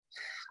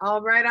All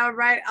right, all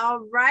right,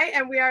 all right.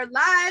 And we are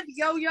live.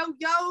 Yo, yo,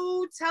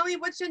 yo. Tell me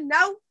what you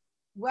know.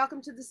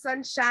 Welcome to the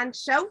Sunshine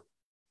Show.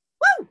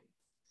 Woo!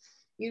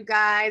 You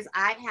guys,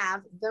 I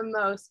have the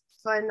most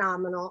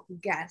phenomenal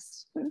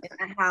guest in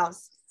the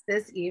house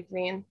this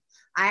evening.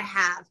 I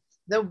have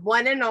the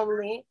one and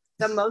only,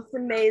 the most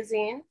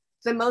amazing,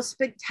 the most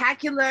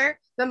spectacular,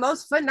 the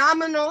most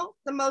phenomenal,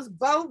 the most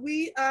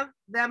Bowie of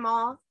them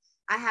all.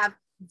 I have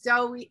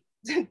Doah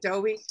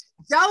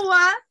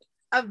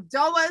of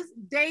Doah's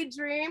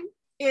Daydream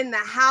in the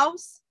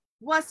house.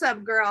 What's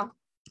up, girl?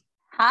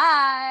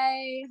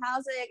 Hi.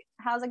 How's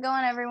it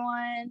going,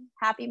 everyone?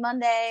 Happy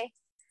Monday.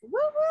 Woo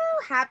woo!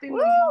 Happy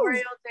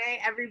Memorial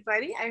Day,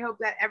 everybody. I hope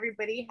that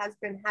everybody has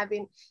been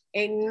having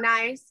a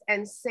nice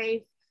and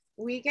safe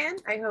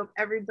weekend. I hope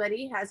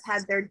everybody has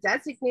had their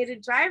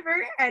designated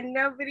driver and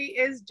nobody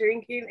is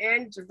drinking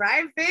and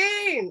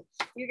driving.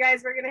 You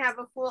guys, we're gonna have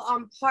a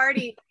full-on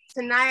party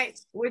tonight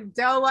with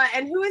Doah.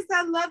 And who is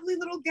that lovely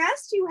little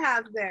guest you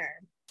have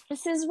there?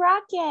 This is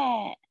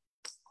Rocket.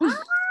 Oh, no,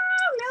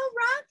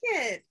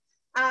 Rocket.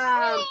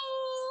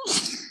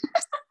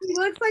 He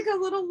looks like a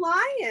little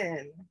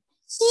lion.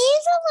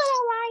 He's a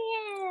little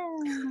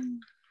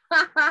lion.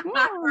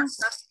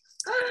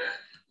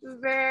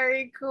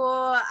 Very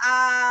cool.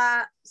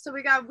 So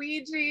we got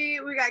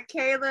Ouija, we got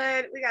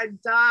Kaylin, we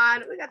got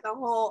Don, we got the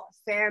whole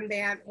fam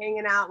bam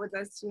hanging out with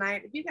us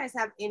tonight. If you guys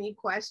have any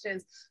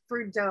questions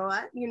for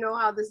Doah, you know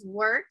how this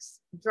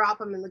works, drop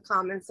them in the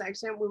comment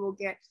section. We will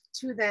get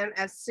to them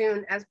as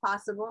soon as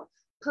possible.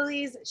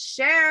 Please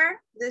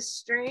share this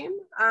stream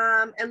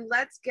and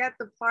let's get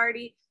the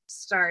party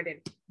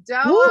started.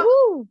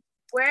 Doah,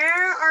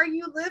 where are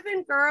you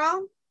living,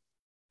 girl?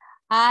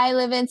 I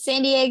live in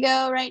San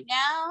Diego right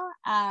now,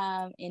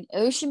 in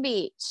Ocean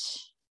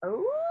Beach.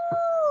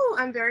 Oh,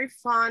 I'm very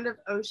fond of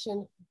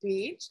Ocean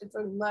Beach. It's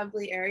a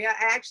lovely area.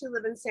 I actually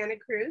live in Santa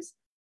Cruz.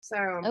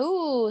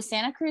 Oh,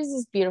 Santa Cruz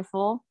is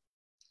beautiful.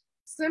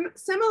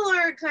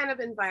 Similar kind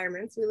of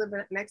environments. We live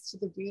next to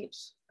the beach.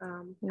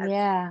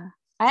 Yeah.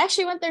 I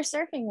actually went there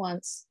surfing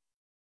once.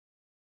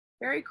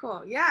 Very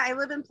cool. Yeah, I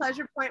live in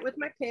Pleasure Point with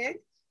my pig.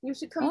 You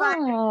should come by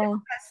and visit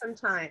us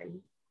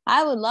sometime.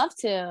 I would love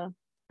to.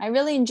 I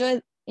really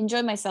enjoyed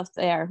myself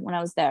there when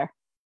I was there.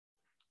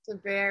 It's a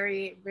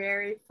very,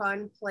 very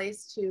fun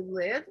place to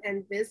live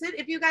and visit.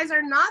 If you guys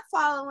are not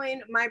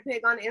following my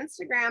pig on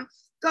Instagram,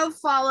 go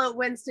follow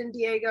Winston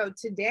Diego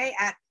today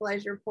at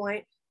Pleasure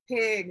Point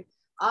Pig.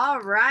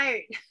 All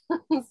right.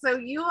 So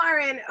you are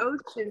in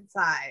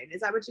Oceanside.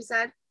 Is that what you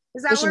said?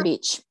 Is that Ocean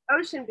Beach?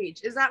 Ocean Beach.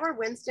 Is that where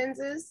Winston's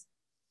is?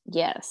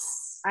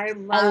 Yes. I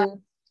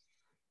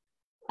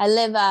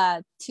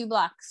live 2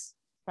 blocks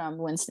from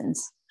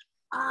Winston's.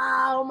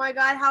 Oh my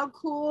God, how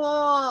cool.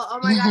 Oh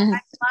my God, I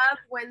love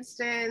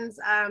Winston's.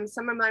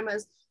 Some of my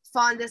most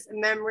fondest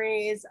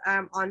memories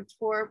on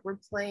tour were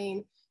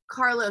playing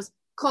Carlos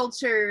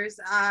Cultures.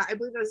 I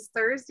believe it was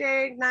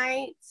Thursday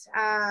night,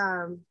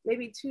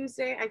 maybe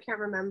Tuesday, I can't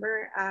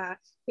remember.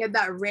 He had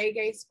that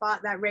reggae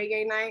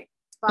night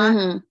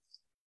spot.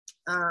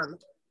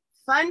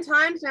 Fun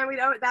times, man.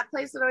 That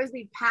place would always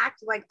be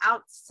packed like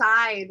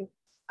outside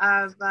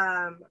of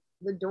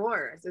the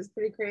doors. It's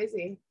pretty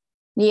crazy.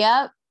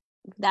 Yep.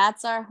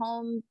 That's our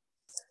home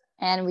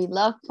and we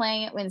love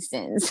playing at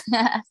Winston's.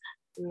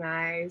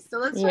 Nice. So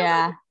let's talk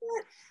a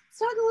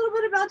little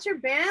bit about your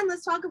band.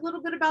 Let's talk a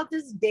little bit about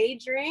this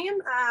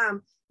Daydream.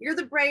 You're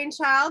the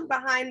brainchild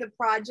behind the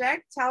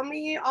project. Tell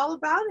me all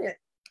about it.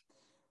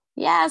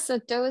 Yeah, so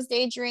Doah's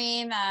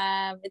Daydream,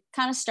 it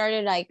kind of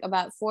started like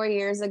about 4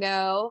 years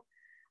ago.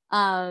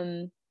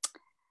 I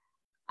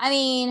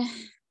mean,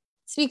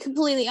 to be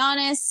completely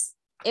honest,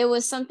 it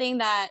was something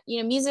that,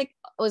 music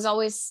was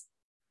always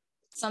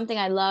something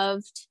I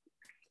loved,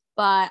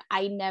 but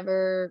I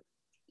never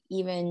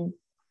even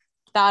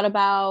thought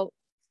about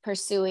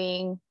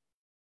pursuing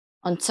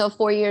until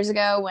 4 years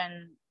ago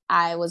when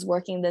I was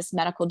working this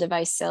medical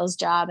device sales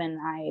job and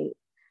I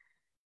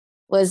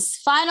was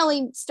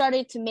finally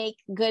started to make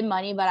good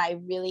money, but I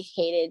really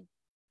hated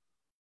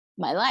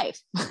my life.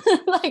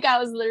 Like I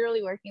was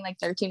literally working like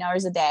 13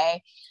 hours a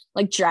day,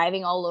 like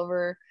driving all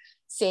over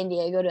San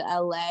Diego to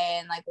LA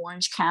and like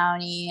Orange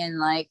County and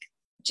like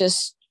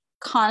just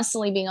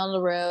constantly being on the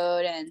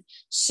road and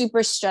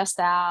super stressed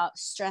out,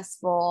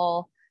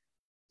 stressful.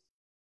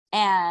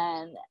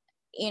 And,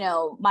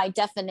 my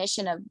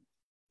definition of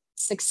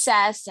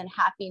success and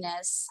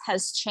happiness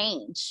has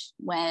changed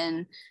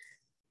when,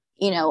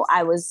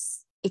 I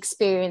was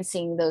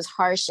experiencing those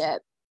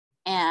hardship.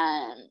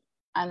 And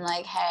I'm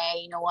like,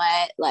 hey, you know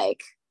what?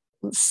 Like,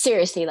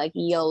 seriously, like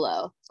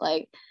YOLO.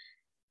 Like,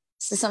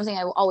 this is something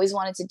I always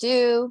wanted to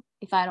do.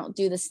 If I don't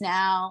do this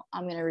now,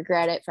 I'm going to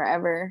regret it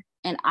forever.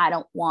 And I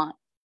don't want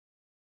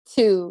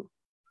to,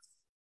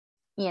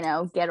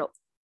 get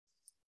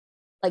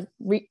like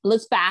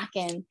look back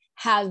and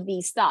have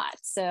these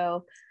thoughts.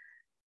 So,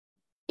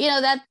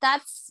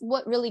 that's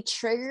what really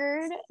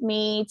triggered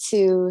me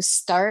to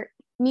start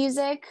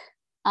music.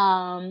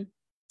 But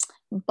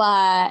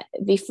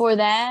before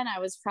then, I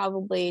was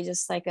probably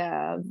just like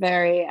a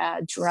very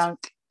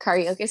drunk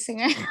karaoke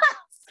singer.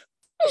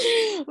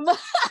 but,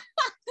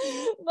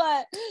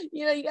 but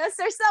you gotta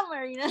start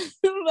somewhere,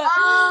 but,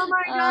 oh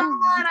my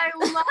God, I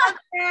love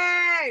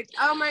it.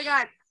 Oh my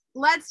God.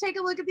 Let's take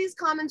a look at these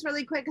comments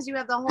really quick because you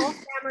have the whole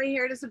family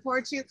here to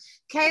support you.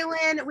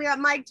 Kaylin, we got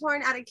Mike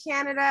Torn out of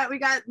Canada. We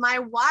got my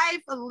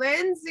wife,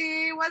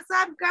 Lindsay. What's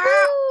up, girl?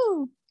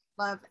 Woo!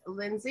 Love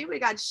Lindsay. We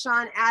got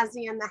Sean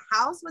Azzy in the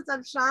house. What's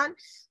up, Sean?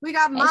 We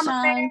got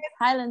Mama Bear.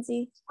 Hi,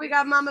 Lindsay. We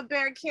got Mama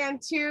Bear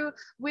Cantu.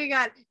 We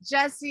got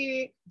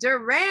Jesse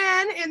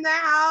Duran in the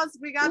house.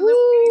 We got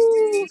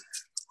Louise.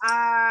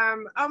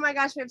 Oh my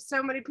gosh, we have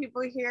so many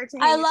people here.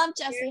 I love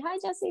Jesse. Hi,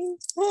 Jesse.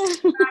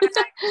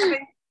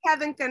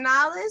 Kevin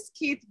Canales,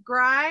 Keith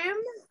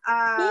Grime,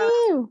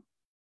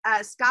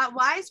 Scott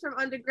Weiss from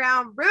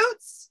Underground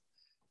Roots.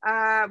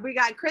 We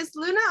got Chris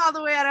Luna all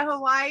the way out of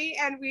Hawaii,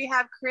 and we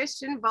have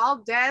Christian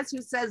Valdez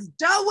who says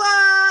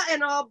Doah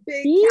in all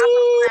big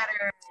capital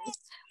letters.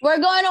 We're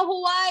going to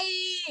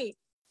Hawaii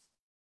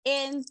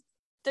in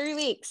 3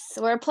 weeks.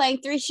 We're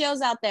playing 3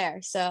 shows out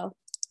there. So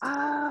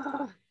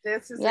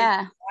this is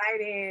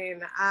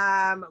exciting.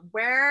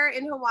 Where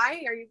in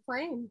Hawaii are you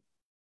playing?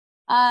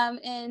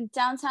 In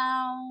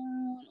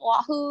downtown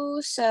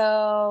Oahu.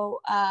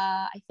 So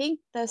I think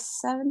the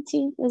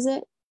 17th, is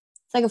it?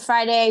 It's like a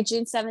Friday,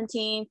 June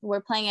 17th. We're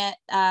playing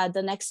at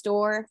the Next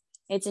Door.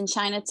 It's in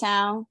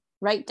Chinatown,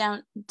 right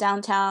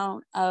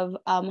downtown of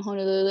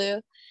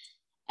Honolulu.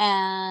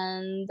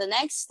 And the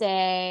next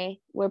day,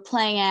 we're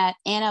playing at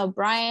Anna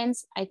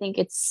O'Brien's. I think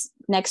it's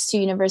next to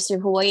University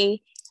of Hawaii.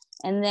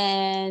 And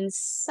then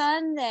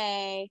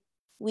Sunday,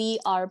 we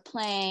are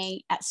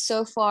playing at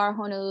So Far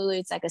Honolulu.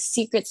 It's like a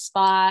secret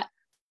spot.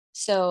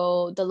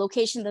 So the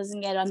location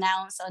doesn't get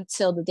announced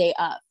until the day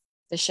of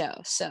the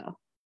show. So,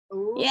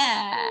 ooh,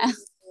 yeah.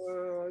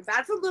 Ooh,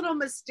 that's a little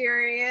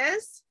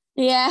mysterious.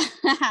 Yeah.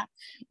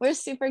 We're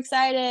super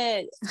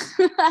excited.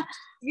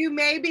 You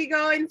may be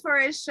going for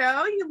a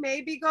show. You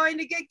may be going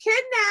to get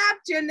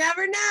kidnapped. You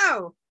never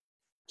know.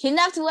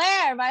 Kidnapped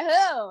where? By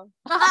who?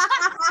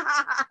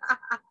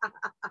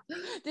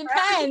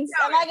 Depends.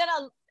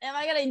 Am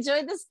I gonna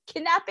enjoy this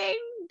kidnapping?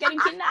 Getting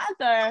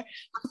kidnapped or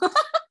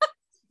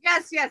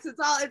Yes,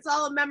 it's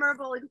all a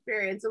memorable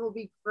experience. It will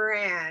be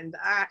grand.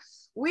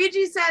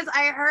 Ouija says,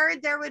 I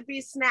heard there would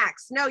be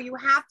snacks. No, you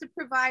have to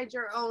provide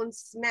your own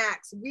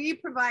snacks. We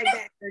provide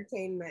the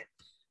entertainment.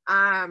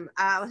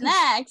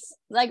 Snacks?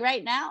 Like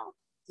right now?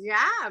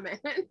 Yeah, man.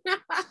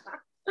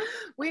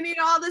 We need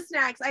all the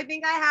snacks. I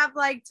think I have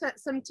like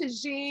some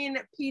tagine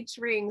peach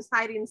rings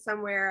hiding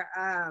somewhere.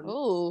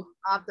 I'll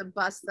have to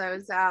bust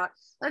those out.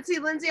 Let's see.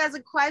 Lindsay has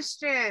a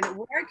question.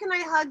 Where can I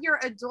hug your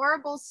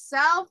adorable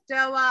self,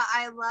 Doah?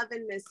 I love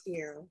and miss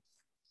you.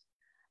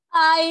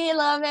 I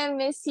love and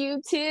miss you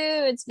too.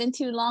 It's been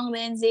too long,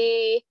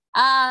 Lindsay.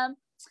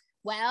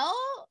 Well,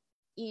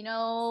 you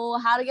know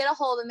how to get a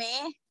hold of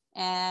me,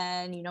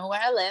 and you know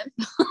where I live.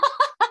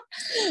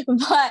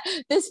 But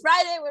this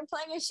Friday we're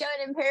playing a show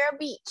at Imperial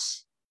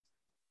Beach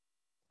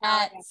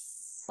at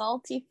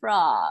Salty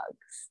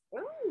Frogs.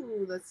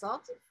 Ooh, the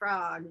Salty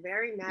Frog.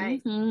 Very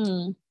nice.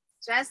 Mm-hmm.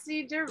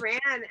 Jesse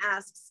Duran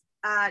asks,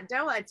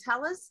 Doah,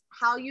 tell us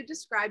how you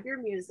describe your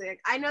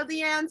music. I know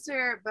the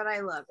answer, but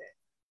I love it.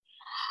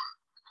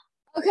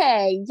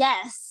 Okay,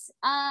 yes.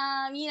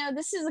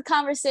 This is a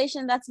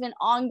conversation that's been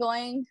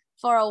ongoing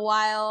for a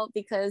while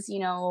because,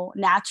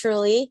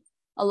 naturally,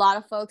 a lot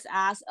of folks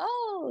ask,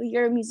 oh,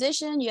 you're a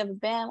musician, you have a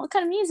band, what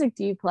kind of music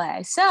do you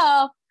play?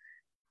 So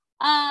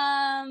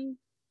I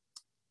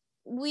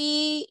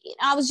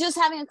was just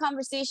having a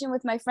conversation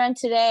with my friend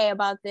today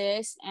about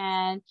this,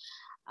 and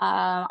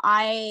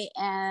I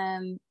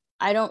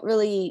don't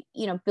really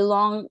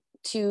belong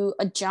to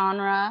a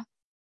genre.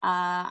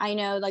 I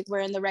know like we're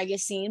in the reggae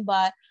scene,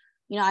 but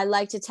I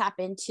like to tap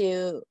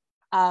into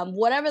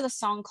whatever the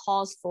song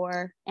calls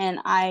for. And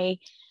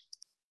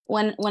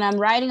when I'm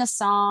writing a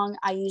song,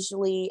 I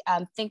usually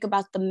think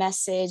about the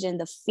message and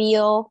the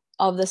feel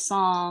of the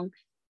song.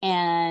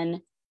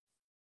 And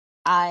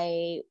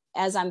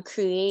as I'm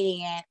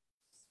creating it,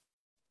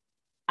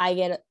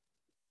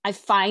 I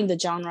find the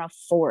genre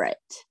for it.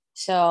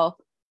 So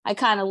I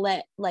kind of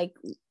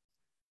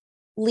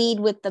lead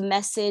with the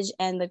message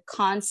and the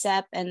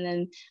concept and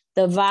then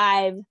the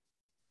vibe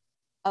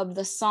of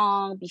the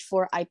song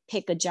before I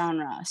pick a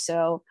genre.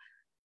 So,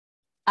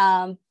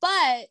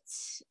 but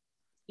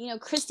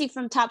Christy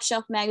from Top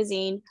Shelf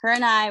Magazine, her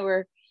and I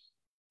were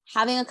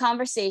having a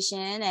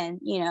conversation, and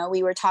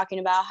we were talking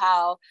about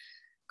how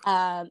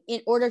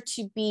in order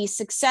to be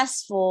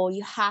successful,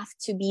 you have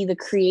to be the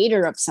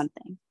creator of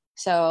something.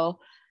 So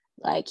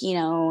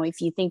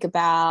if you think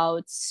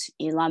about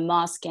Elon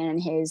Musk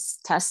and his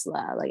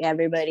Tesla, like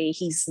everybody,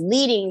 he's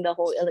leading the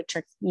whole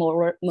electric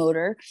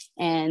motor,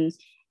 and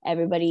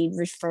everybody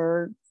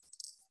referred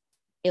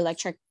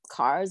electric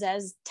cars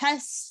as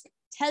Tesla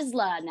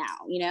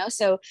now,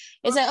 so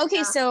it's like,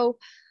 okay,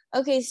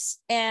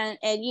 and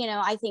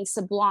I think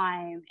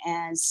Sublime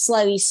and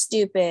Slightly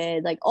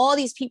Stupid, like all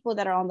these people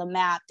that are on the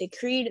map, they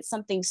created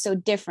something so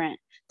different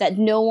that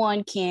no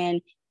one can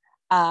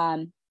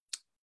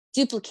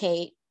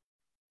duplicate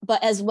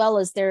but as well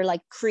as they're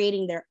like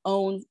creating their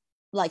own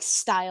like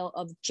style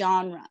of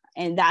genre,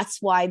 and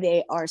that's why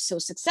they are so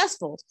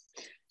successful.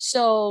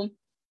 So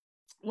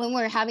when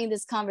we're having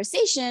this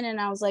conversation, and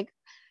I was like,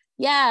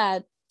 yeah,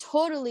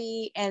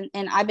 totally. And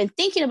I've been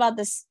thinking about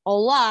this a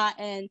lot.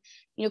 And,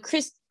 you know,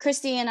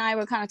 Christy and I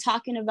were kind of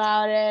talking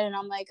about it, and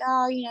I'm like,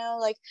 oh, you know,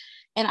 like,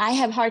 and I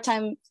have a hard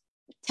time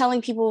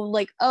telling people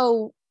like,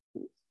 oh,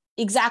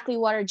 exactly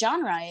what our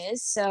genre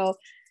is. So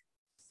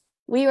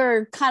we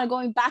were kind of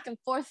going back and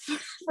forth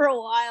for a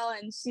while,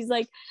 and she's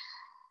like,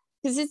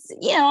 because it's,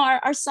 you know,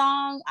 our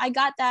song, I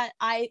got that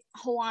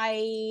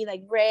Hawaii,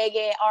 like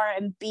reggae,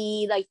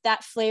 R&B, like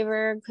that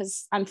flavor,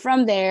 because I'm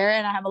from there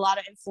and I have a lot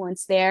of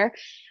influence there.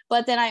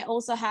 But then I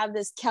also have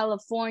this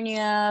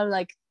California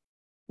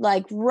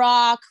like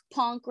rock,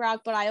 punk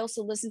rock, but I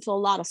also listen to a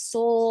lot of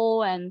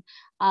soul and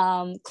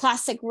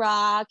classic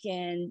rock,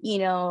 and, you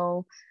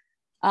know,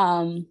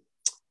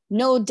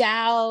 No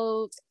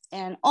Doubt,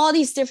 and all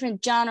these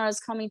different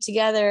genres coming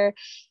together.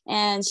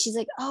 And she's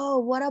like, oh,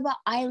 what about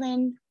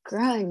island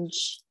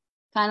grunge?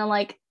 Kind of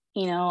like,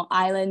 you know,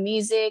 island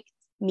music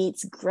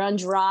meets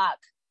grunge rock.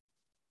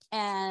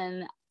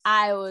 And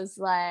I was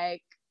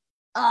like,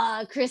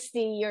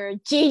 Christy, you're a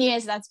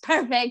genius. That's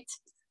perfect.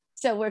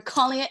 So we're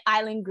calling it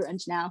island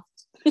grunge now.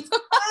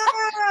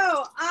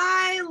 Oh,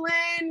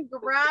 island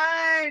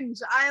grunge.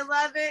 I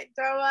love it.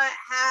 Doah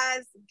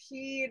has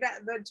keyed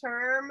the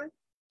term.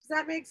 Does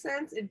that make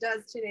sense? It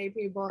does today,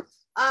 people.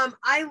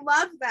 I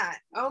love that.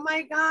 Oh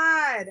my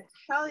God.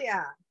 Hell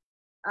yeah.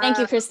 Thank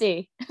you,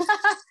 Christy.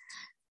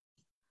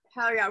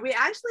 Hell yeah. We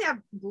actually have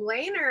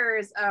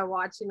Blainers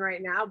watching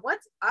right now.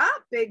 What's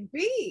up, Big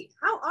B?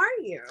 How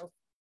are you?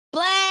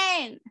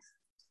 Blaine.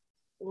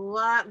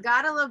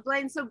 Gotta love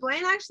Blaine. So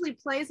Blaine actually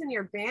plays in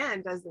your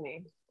band, doesn't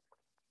he?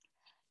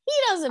 He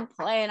doesn't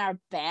play in our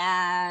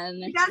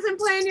band. He doesn't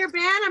play in your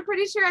band? I'm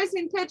pretty sure I've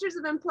seen pictures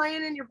of him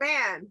playing in your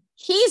band.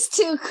 He's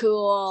too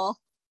cool.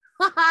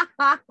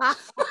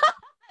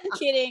 I'm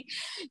kidding.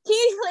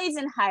 He plays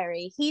in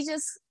Hyrie. He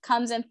just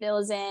comes and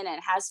fills in and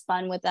has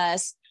fun with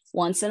us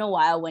once in a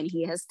while when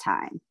he has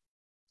time.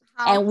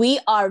 And we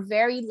are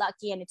very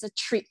lucky, and it's a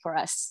treat for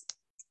us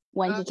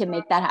when he can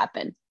make that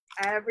happen.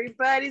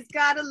 Everybody's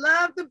gotta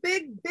love the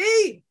Big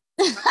B.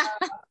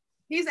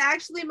 He's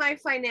actually my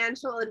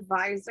financial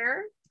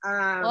advisor.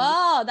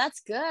 Oh, that's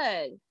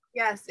good.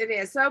 Yes, it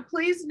is. So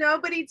please,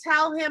 nobody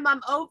tell him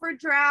I'm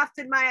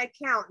overdrafted my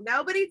account.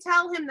 Nobody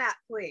tell him that,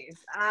 please.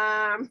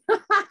 I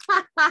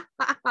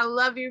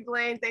love you,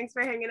 Blaine. Thanks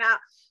for hanging out.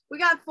 We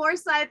got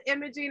Foresight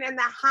Imaging in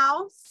the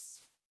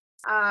house.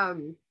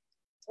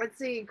 Let's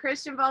see.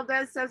 Christian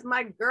Valdez says,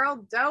 my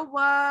girl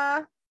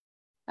Doah.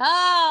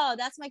 Oh,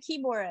 that's my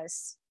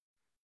keyboardist.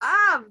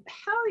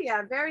 Hell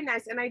yeah, very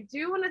nice. And I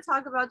do want to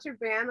talk about your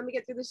band. Let me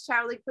get through this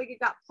chat really quick. You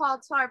got Paul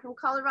Tar from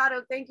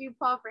Colorado. Thank you,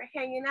 Paul, for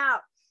hanging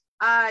out.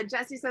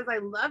 Jesse says, I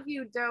love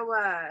you,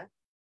 Doah.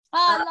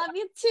 Oh, I love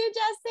you too,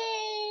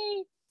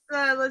 Jesse.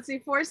 Let's see.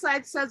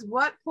 Foresight says,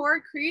 what poor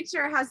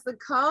creature has the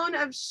cone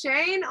of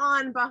Shane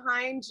on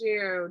behind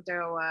you,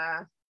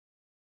 Doah?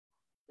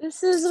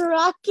 This is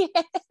Rocket.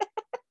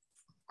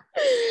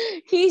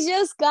 He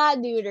just got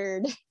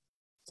neutered.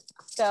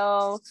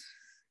 So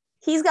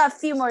he's got a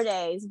few more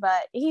days,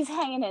 but he's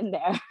hanging in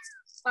there.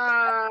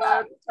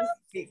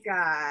 Sweet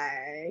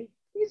guy.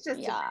 He's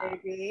just a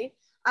baby.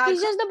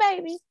 He's just a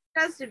baby.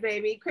 Just a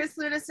baby. Chris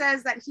Luna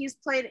says that he's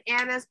played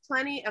Anna's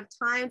plenty of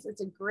times. It's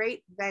a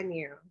great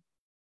venue.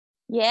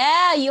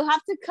 Yeah, you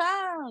have to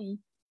come.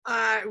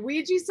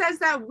 Ouija says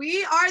that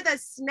we are the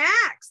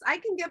snacks. I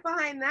can get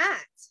behind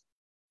that.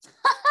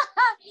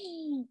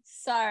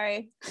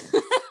 Sorry.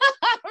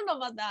 I don't know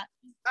about that.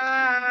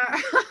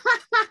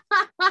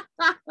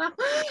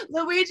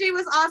 Luigi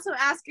was also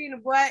asking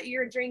what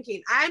you're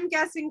drinking. I'm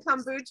guessing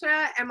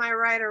kombucha. Am I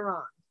right or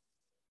wrong?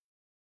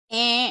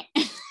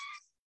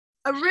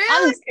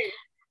 Really?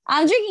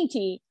 I'm drinking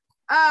tea.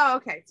 Oh,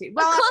 okay. Tea.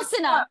 Well, close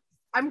enough.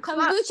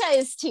 Kombucha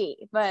is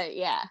tea, but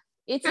yeah,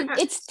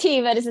 it's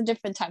tea, but it's a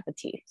different type of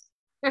tea.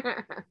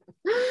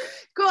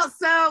 Cool.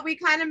 So we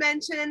kind of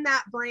mentioned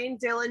that Blaine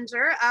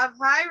Dillinger of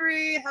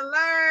Hyrie,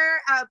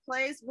 hello,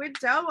 plays with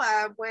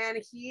Doah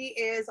when he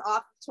is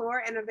off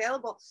tour and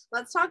available.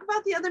 Let's talk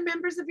about the other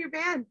members of your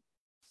band.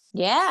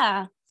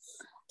 Yeah.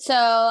 So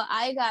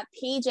I got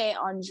PJ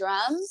on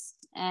drums,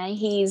 and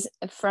he's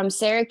from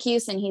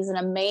Syracuse, and he's an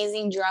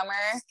amazing drummer.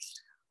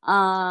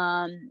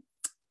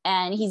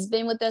 And he's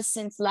been with us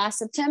since last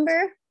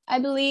September, I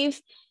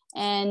believe.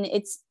 And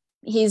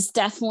he's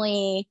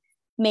definitely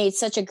made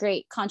such a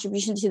great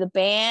contribution to the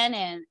band,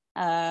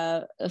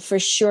 and for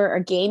sure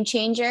a game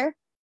changer,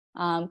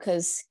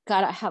 because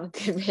gotta have a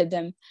good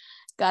rhythm,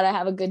 gotta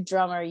have a good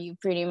drummer. You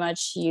pretty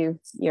much you're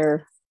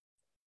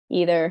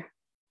either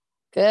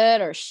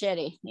good or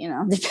shitty, you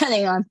know,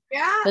 depending on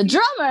the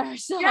drummer.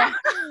 So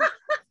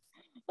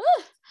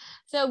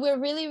so we're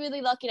really,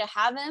 really lucky to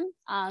have him.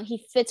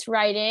 He fits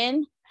right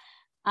in.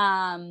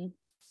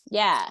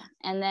 Yeah.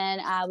 And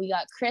then we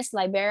got Chris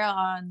Libera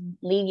on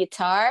lead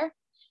guitar,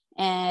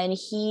 and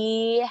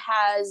he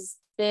has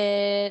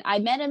I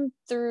met him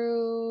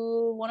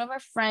through one of our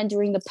friends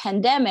during the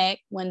pandemic,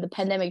 when the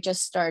pandemic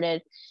just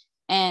started,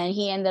 and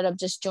he ended up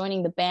just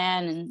joining the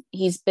band, and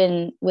he's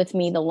been with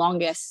me the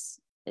longest.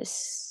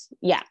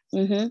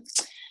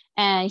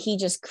 And he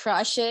just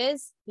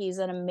crushes. He's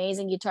an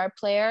amazing guitar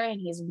player, and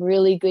he's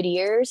really good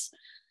ears.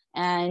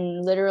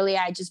 And literally,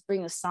 I just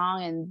bring a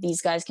song, and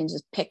these guys can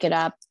just pick it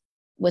up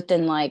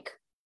within, like,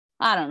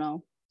 I don't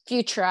know,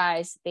 few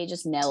tries. They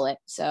just nail it.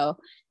 So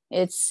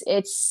it's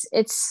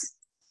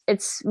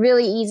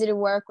really easy to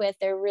work with.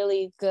 They're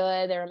really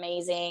good. They're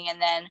amazing.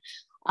 And then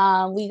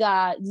we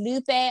got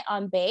Lupe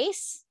on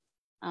bass.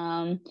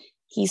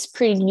 He's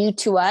pretty new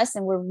to us,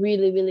 and we're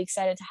really, really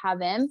excited to have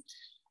him.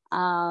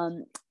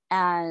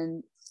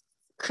 And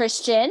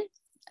Christian,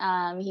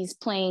 he's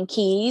playing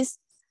keys,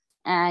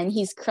 and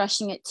he's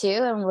crushing it too.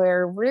 And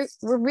we're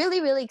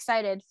really, really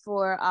excited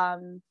for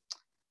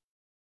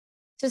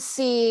to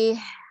see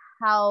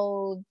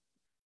how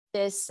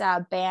this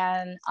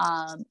band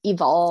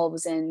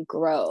evolves and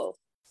grow.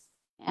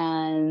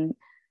 And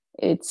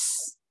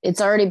it's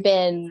already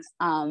been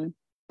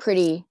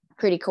pretty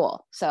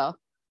cool. So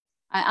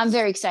I'm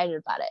very excited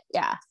about it.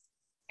 Yeah.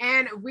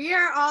 And we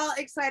are all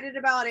excited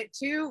about it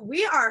too.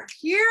 We are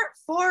here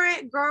for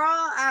it,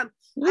 girl.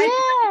 Yeah.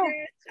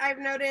 I've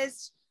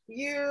noticed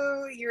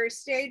your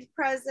stage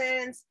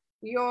presence,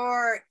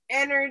 your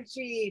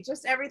energy,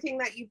 just everything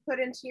that you put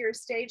into your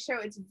stage show.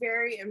 It's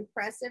very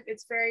impressive.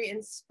 It's very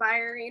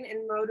inspiring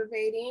and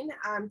motivating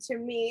to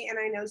me. And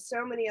I know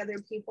so many other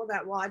people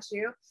that watch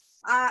you.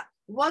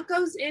 What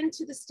goes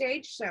into the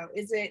stage show?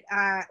 Is it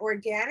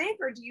organic,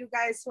 or do you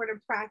guys sort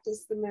of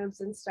practice the moves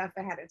and stuff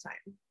ahead of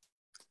time?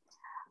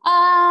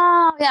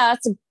 Yeah,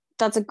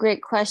 that's a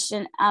great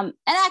question. And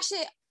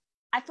actually,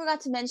 I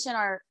forgot to mention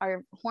our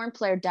horn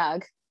player,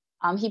 Doug.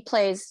 He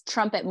plays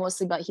trumpet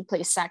mostly, but he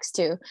plays sax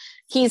too.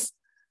 He's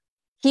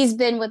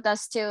been with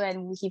us too,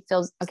 and he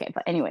feels okay.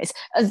 But anyways,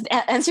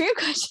 answer your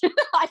question.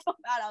 I felt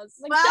bad. I was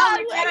like, well,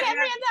 Doug,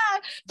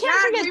 I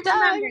can't forget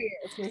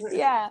Doug.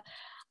 Yeah.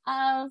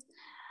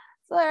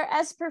 So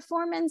as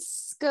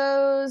performance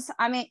goes,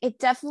 I mean, it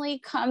definitely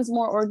comes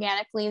more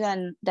organically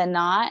than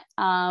not.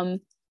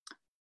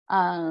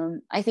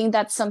 I think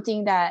that's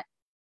something that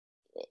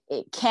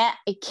it can't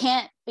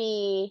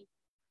be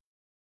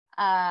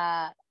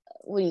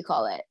what do you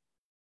call it,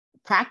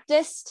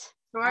 practiced.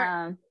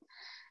 Sure.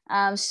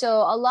 So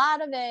a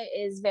lot of it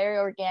is very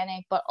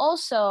organic, but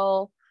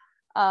also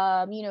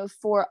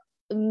for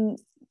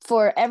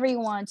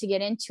everyone to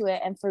get into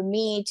it, and for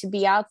me to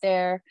be out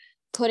there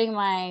putting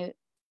my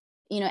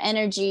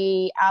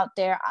energy out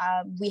there,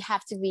 we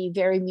have to be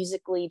very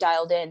musically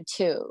dialed in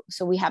too.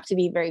 So we have to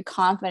be very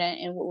confident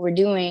in what we're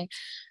doing.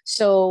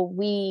 So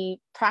we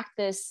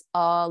practice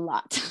a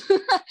lot.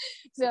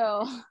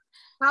 So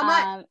how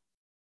much?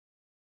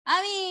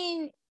 I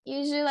mean,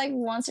 usually like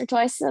once or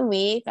twice a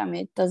week. I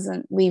mean,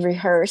 we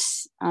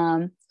rehearse.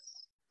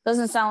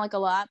 Doesn't sound like a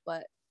lot,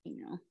 but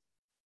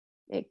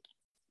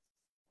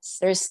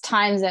there's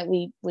times that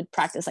we would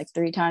practice like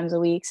 3 times a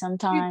week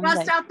sometimes. You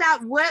bust out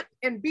that whip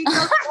and beat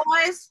those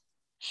boys.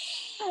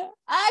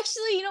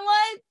 Actually, you know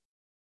what?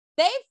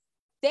 They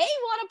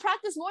want to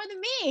practice more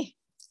than me.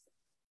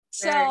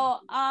 So,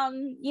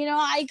 I'm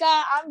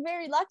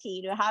very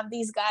lucky to have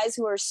these guys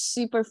who are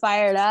super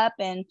fired up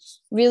and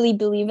really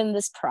believe in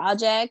this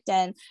project.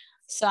 And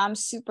so I'm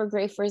super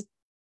grateful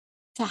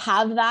to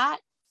have that.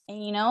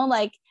 And,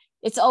 like,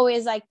 it's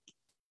always like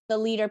the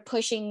leader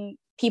pushing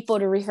people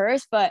to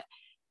rehearse, but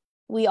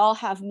we all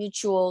have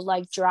mutual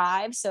like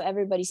drive. So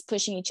everybody's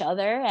pushing each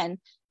other. And,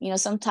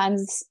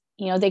 sometimes,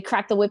 they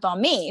crack the whip on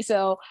me.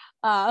 So,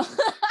 well,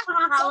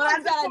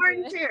 that's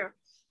important too.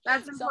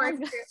 That's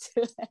important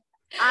too.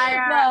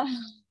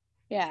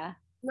 Yeah.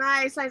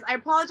 Nice. I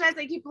apologize.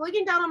 I keep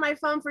looking down on my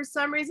phone. For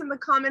some reason, the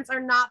comments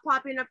are not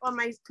popping up on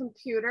my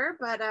computer,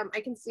 but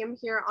I can see them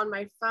here on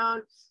my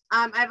phone.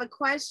 I have a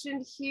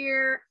question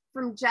here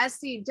from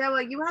Jesse.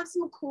 Doah, you have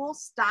some cool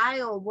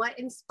style. What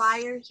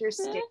inspires your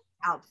stage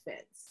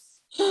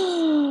outfits?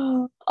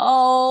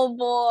 Oh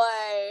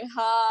boy.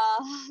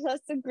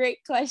 That's a great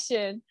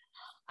question.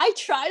 I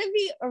try to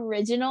be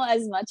original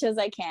as much as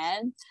I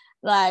can.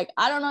 Like,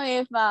 I don't know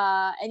if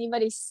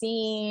anybody's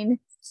seen,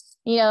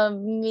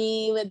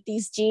 me with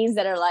these jeans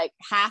that are like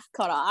half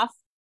cut off,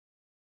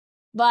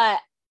 but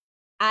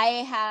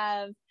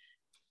I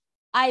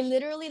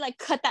literally like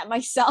cut that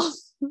myself.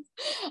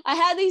 I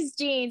had these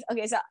jeans.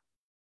 Okay, so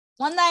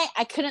one night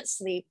I couldn't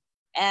sleep,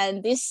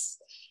 and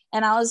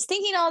I was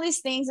thinking all these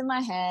things in my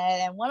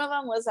head, and one of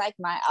them was like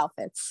my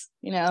outfits.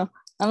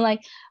 I'm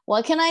like,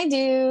 what can I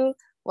do?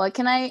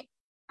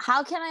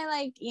 How can I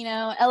like,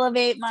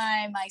 elevate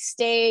my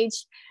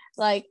stage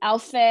like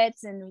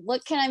outfits, and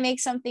what can I make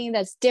something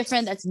that's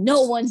different, that's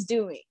no one's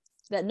doing,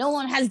 that no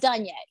one has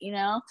done yet,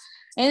 And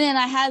then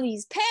I had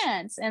these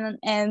pants, and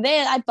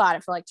I bought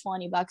it for like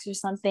 $20 or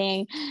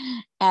something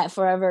at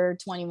Forever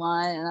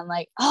 21. And I'm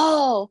like,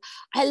 oh,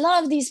 I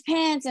love these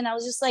pants. And I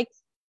was just like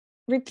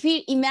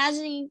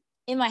imagining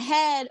in my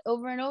head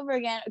over and over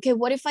again, okay,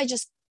 what if I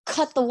just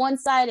cut the one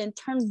side and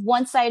turn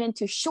one side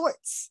into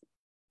shorts?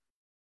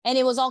 and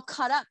it was all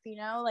cut up, you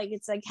know, like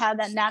it's like had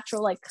that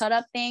natural like cut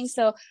up thing.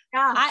 So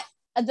Yeah.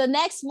 the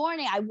next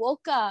morning I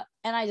woke up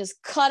and I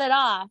just cut it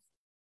off,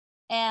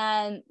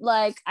 and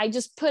like I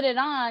just put it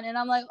on, and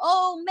I'm like,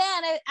 oh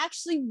man, it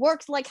actually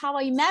worked like how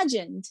I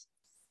imagined.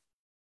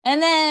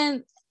 And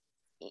then,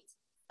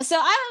 so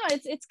I don't know,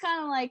 it's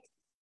kind of like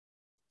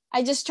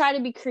I just try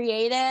to be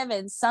creative,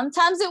 and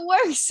sometimes it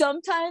works,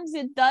 sometimes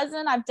it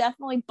doesn't. I've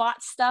definitely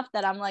bought stuff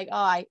that I'm like, oh,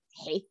 I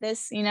hate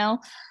this, you know,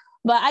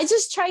 but I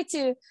just try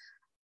to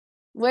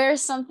wear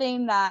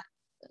something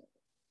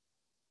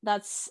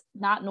that's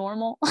not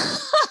normal.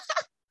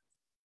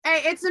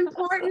 Hey, it's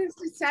important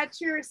to set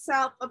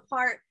yourself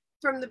apart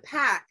from the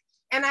pack.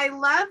 And I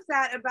love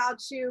that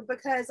about you,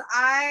 because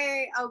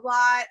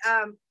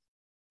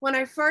when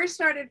I first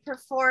started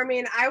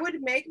performing, I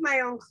would make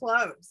my own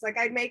clothes. Like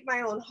I'd make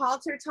my own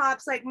halter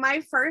tops. Like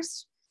my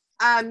first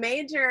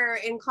major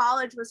in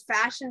college was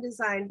fashion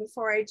design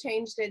before I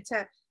changed it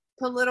to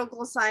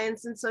political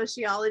science and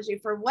sociology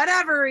for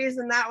whatever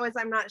reason that was.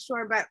 I'm not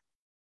sure, but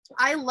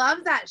I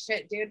love that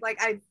shit, dude. Like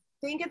I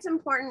think it's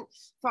important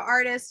for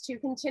artists to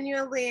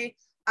continually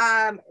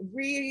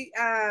reinvent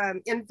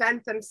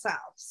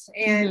themselves.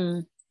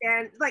 And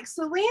and like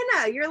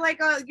Selena, you're like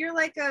a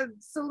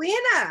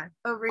Selena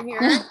over here.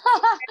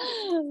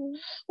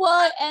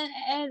 Well,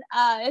 and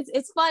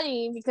it's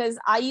funny because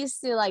I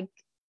used to like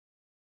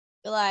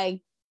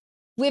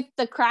whip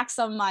the cracks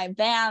on my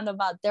band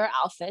about their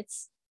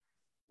outfits,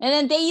 and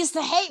then they used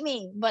to hate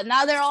me, but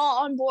now they're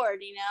all on board,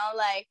 you know.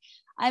 Like,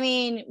 I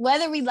mean,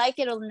 whether we like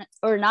it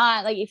or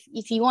not, like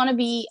if you want to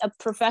be a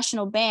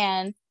professional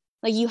band,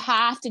 like you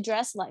have to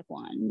dress like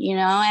one, you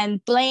know.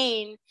 And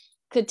Blaine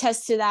could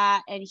attest to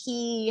that, and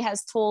he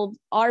has told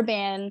our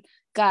band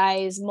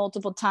guys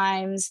multiple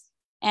times,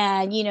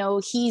 and you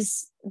know,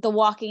 he's the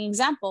walking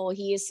example.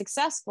 He is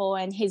successful,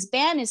 and his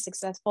band is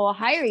successful.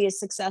 Hyrie is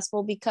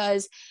successful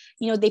because,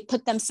 you know, they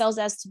put themselves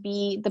as to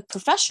be the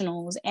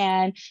professionals.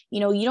 And you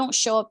know, you don't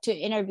show up to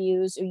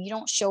interviews, or you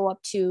don't show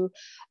up to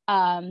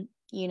job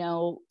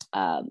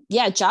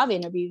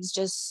interviews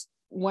just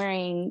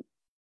wearing,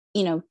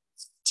 you know,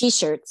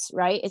 t-shirts,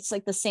 right? It's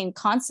like the same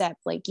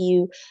concept. Like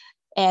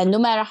and no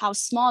matter how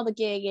small the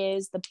gig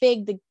is, the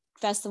big the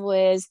festival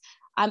is,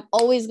 I'm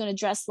always going to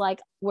dress like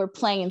we're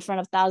playing in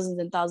front of thousands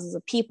and thousands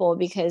of people,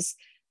 because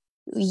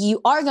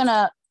you are going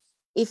to,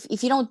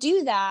 if you don't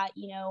do that,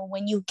 you know,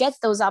 when you get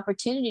those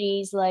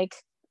opportunities, like,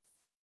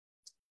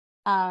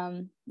 you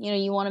know,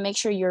 you want to make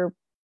sure you're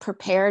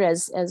prepared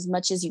as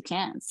much as you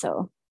can.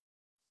 So.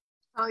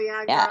 Oh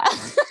yeah.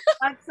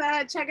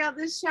 Let's check out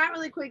this chat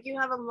really quick. You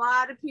have a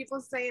lot of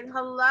people saying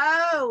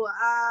hello.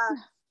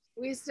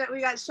 We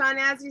got Sean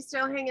Azzy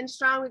still hanging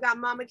strong. We got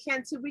Mama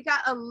Kentu. We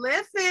got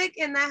Olympic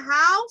in the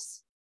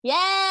house.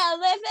 Yeah,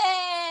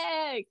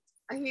 Olympic.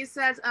 He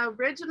says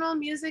original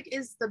music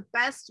is the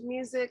best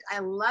music. I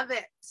love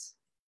it.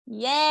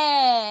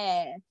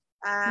 Yeah.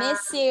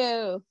 Miss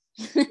you.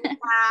 We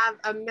have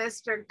a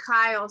Mr.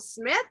 Kyle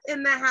Smith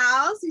in the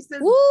house. He says,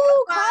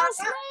 woo, Kyle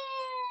Smith.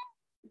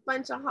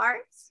 Bunch of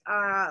hearts.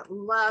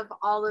 Love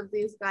all of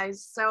these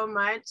guys so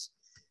much.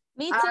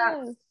 Me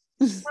too.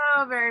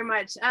 So very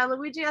much.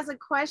 Luigi has a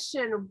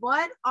question.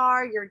 What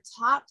are your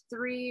top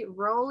 3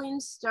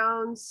 Rolling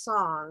Stones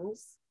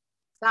songs?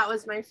 That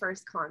was my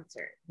first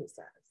concert, he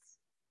says.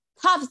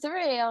 Top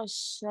 3? Oh,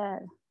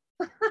 shit.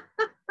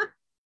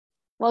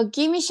 Well,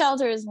 Gimme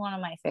Shelter is one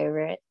of my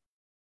favorite.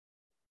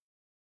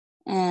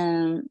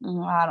 And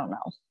I don't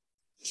know.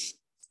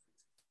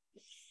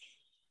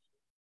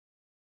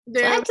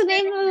 What's the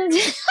name of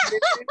it?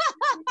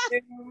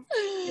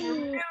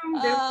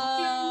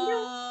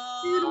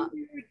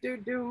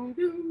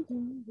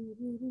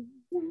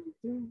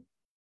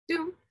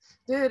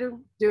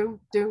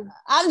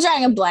 I'm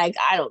drawing a blank.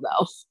 I don't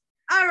know.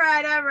 All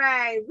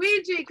right.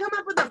 Ouija, come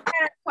up with a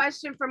better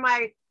question for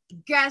my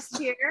guest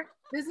here.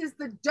 This is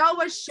the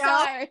Doah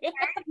show, okay?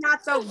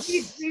 Not the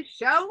Ouija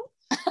show.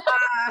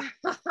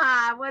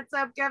 What's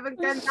up, Kevin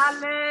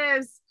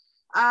Gonzalez?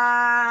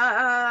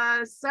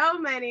 So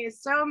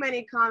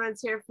many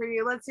comments here for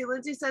you. Let's see.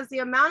 Lindsay says the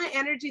amount of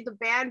energy the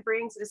band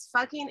brings is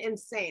fucking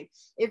insane.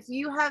 If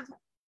you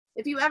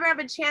ever have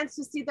a chance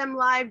to see them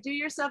live, do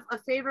yourself a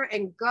favor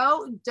and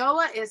go.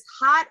 Doah is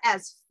hot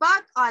as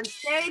fuck on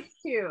stage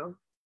too.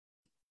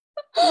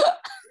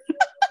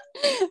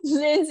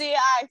 Lindsay,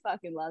 I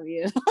fucking love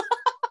you.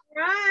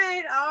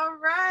 Right, all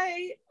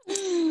right.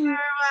 So,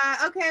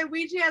 okay,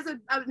 Ouija has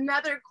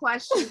another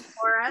question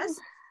for us.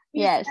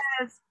 He yes.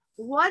 says,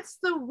 what's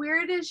the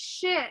weirdest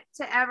shit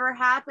to ever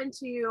happen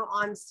to you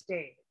on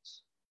stage?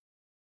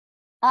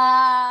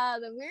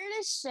 The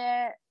weirdest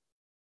shit,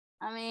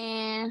 I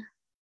mean,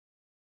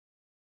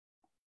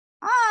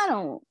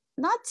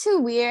 not too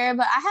weird,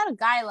 but I had a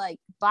guy like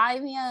buy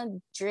me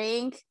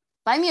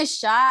a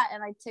shot,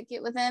 and I took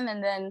it with him,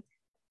 and then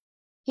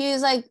he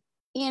was like,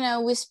 you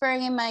know,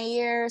 whispering in my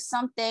ear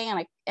something, and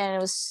it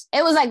was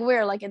like we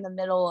were like in the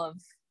middle of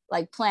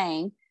like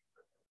playing,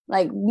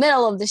 like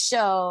middle of the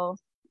show,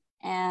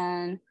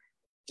 and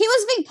he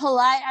was being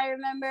polite. I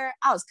remember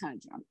I was kind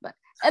of drunk, but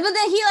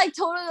then he like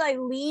totally like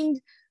leaned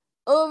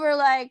over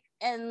like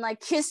and like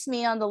kissed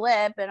me on the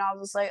lip, and I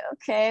was like,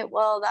 okay,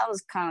 well, that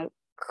was kind of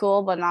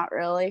cool, but not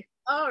really.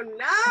 Oh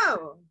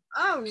no.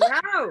 Oh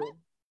no.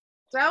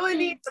 Doah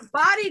needs a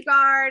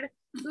bodyguard.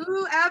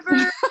 Whoever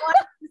wants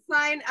to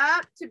sign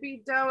up to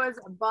be Doah's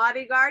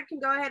bodyguard can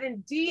go ahead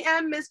and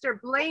DM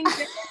Mr. Blaine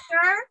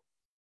Danger.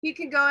 He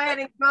can go ahead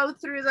and go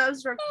through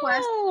those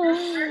requests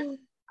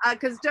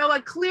because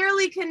Doah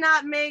clearly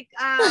cannot make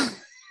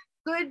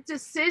good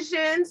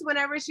decisions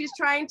whenever she's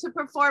trying to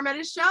perform at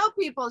a show,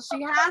 people.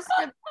 She has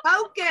to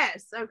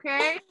focus,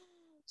 okay?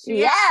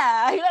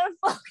 I gotta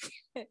focus.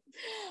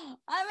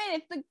 I mean,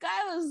 if the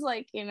guy was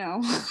like,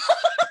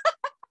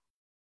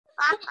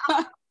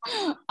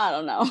 I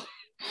don't know.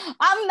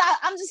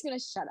 I'm just gonna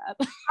shut up.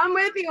 I'm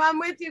with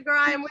you, girl.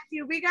 I'm with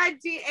you. We got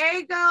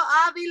Diego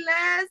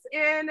Aviles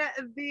in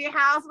the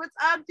house. What's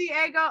up,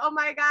 Diego? Oh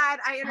my God.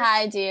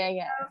 Hi,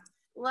 Diego.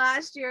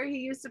 Last year, he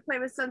used to play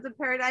with Sons of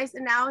Paradise,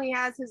 and now he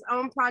has his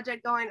own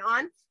project going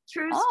on.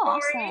 True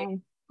story.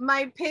 Awesome.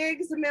 My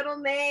pig's middle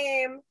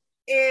name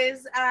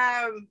is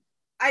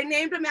I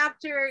named him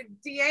after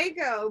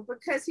Diego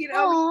because he'd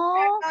always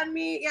check on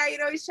me. Yeah,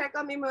 he'd always check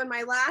on me when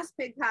my last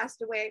pig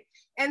passed away.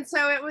 And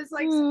so it was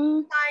like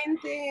some fine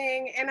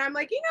thing. And I'm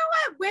like, you know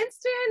what,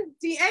 Winston,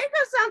 Diego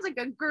sounds like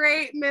a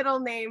great middle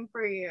name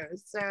for you.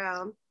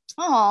 So,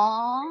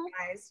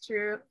 nice,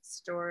 true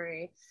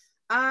story.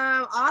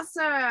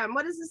 Awesome.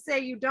 What does this say?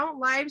 You don't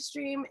live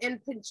stream in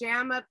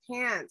pajama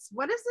pants.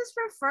 What is this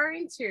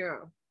referring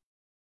to?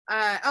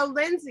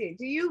 Lindsay,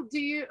 do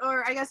you,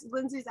 or I guess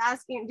Lindsay's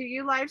asking, do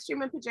you live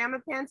stream in pajama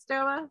pants,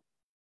 Doah?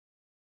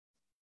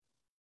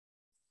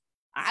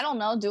 I don't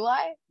know. Do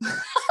I?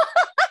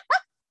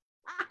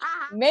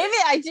 Maybe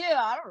I do.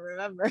 I don't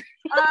remember.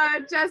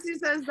 Jesse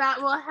says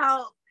that will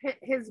help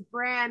his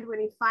brand when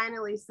he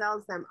finally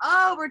sells them.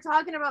 Oh, we're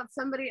talking about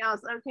somebody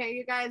else. Okay,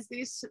 you guys,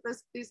 these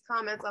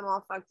comments, I'm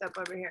all fucked up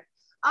over here.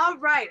 All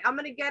right, I'm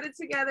gonna get it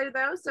together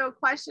though. So a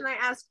question I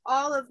asked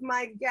all of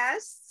my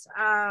guests,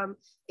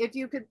 if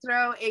you could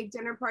throw a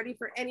dinner party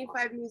for any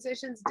 5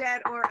 musicians,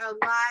 dead or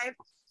alive,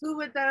 who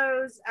would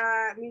those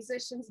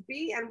musicians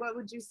be, and what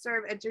would you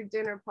serve at your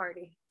dinner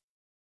party?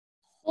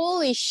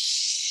 Holy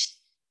sh!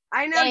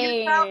 I know,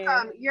 you're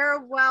welcome.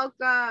 You're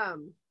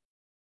welcome.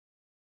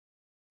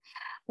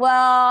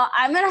 Well,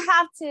 I'm gonna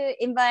have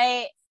to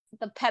invite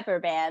the Pepper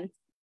Band,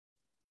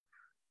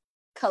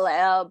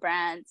 Kaleo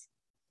Brandt,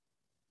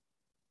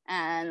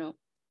 and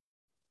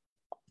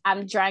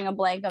I'm drawing a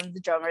blank of the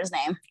drummer's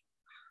name.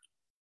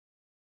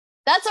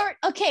 That's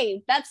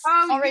okay. That's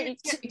already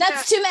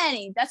that's too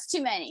many. That's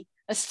too many.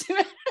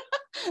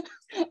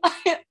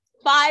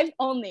 5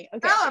 only.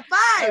 Okay. Oh,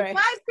 5. Right.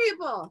 5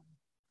 people.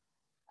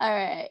 All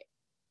right.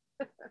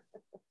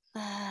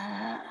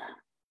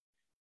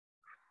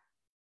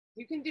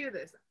 You can do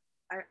this.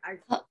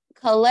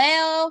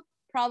 Kaleo,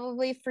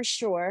 probably for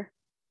sure.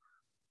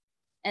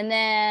 And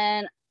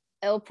then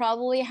it'll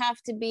probably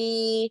have to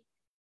be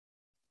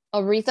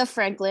Aretha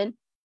Franklin.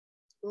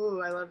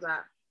 Ooh, I love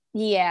that.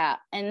 Yeah.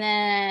 And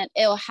then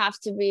it'll have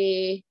to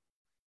be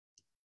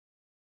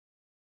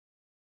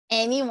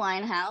Amy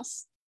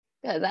Winehouse,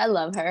 because I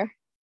love her.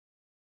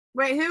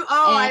 Wait, who?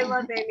 Oh, I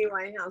love Amy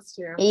Winehouse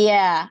too.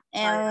 Yeah.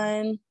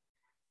 And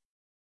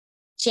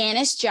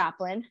Janis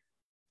Joplin.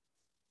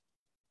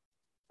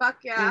 Fuck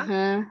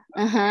yeah.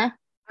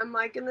 I'm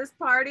liking this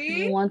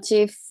party. 1,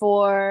 2,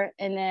 4,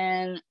 and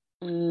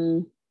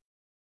then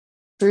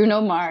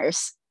Bruno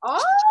Mars.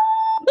 Oh,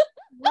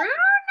 Bruno.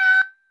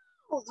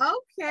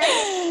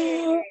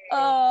 Okay.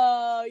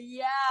 Oh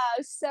yeah.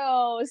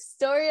 So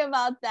story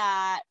about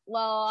that.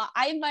 Well,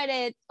 I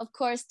invited, of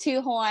course,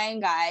 2 Hawaiian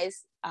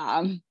guys.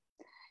 And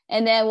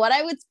then what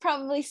I would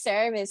probably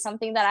serve is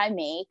something that I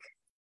make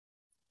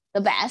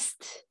the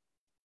best.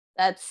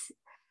 That's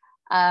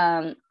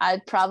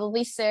I'd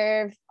probably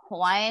serve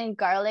Hawaiian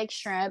garlic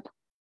shrimp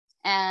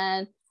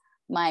and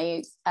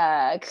my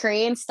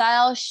Korean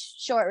style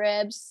short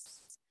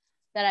ribs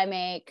that I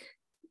make.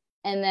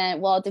 And then,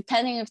 well,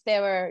 depending if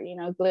they were,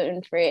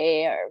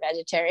 gluten-free or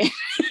vegetarian.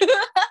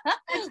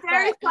 It's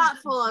very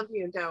thoughtful of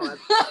you, Doah.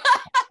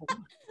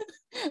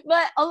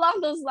 But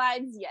along those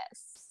lines,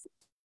 yes.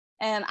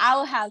 And I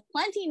will have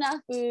plenty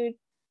enough food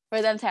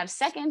for them to have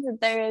seconds and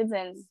thirds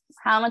and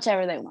how much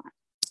ever they want.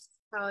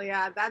 Oh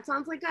yeah, that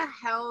sounds like a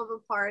hell of a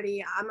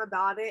party. I'm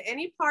about it.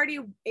 Any party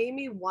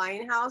Amy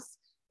Winehouse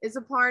is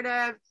a part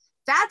of,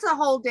 that's a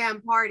whole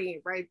damn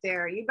party right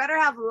there. You better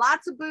have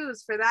lots of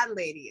booze for that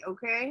lady,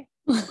 okay?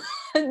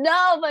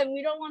 No, but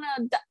we don't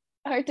want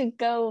her to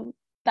go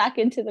back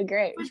into the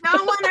grave. We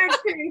don't want her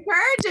to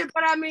encourage it,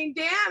 but I mean,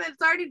 damn,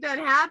 it's already done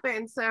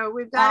happened. So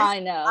we've got I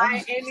know.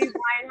 Amy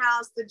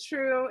Winehouse, the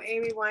true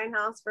Amy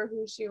Winehouse for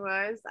who she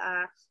was.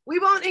 We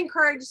won't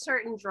encourage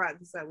certain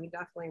drugs, so we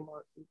definitely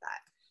won't do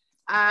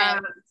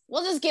that.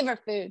 We'll just give her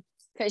food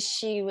because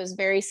she was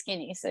very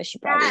skinny, so she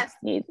probably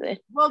needs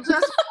it. We'll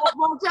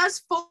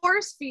just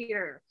force feed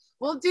her.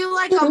 We'll do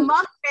like a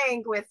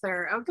mukbang with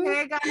her,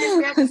 okay, guys?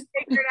 We have to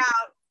figure it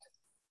out.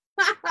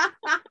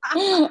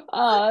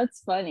 Oh,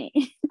 it's funny.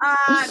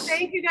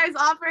 Thank you guys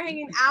all for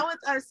hanging out with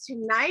us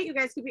tonight. You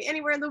guys could be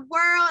anywhere in the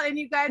world, and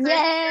you guys are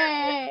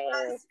here with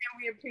us,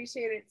 and we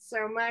appreciate it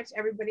so much.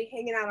 Everybody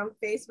hanging out on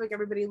Facebook,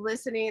 everybody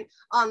listening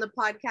on the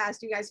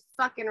podcast. You guys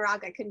fucking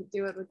rock. I couldn't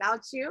do it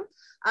without you.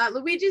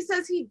 Luigi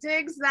says he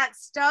digs that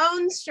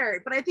Stones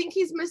shirt, but I think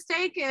he's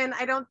mistaken.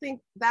 I don't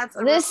think that's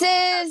this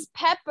is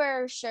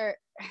Pepper shirt.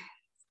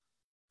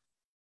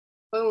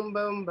 Boom,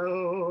 boom,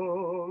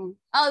 boom.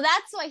 Oh,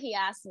 that's what he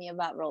asked me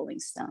about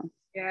Rolling Stone.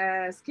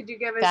 Yes. Could you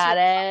give us? Got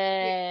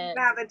it.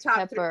 You have a top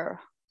Pepper.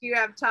 Do you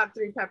have top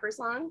 3 Pepper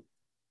songs?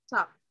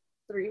 Top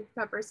 3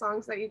 Pepper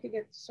songs that you could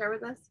share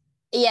with us?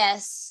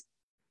 Yes.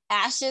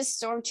 Ashes,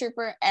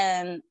 Stormtrooper,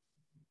 and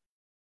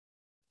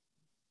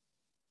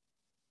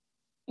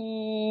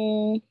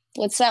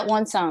what's that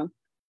one song?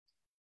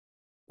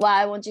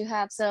 Why won't you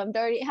have some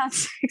dirty hot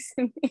sex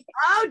in me?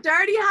 Oh,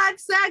 dirty hot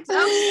sex.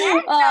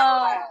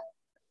 Okay.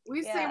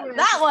 We say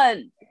that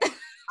one.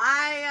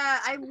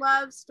 I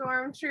love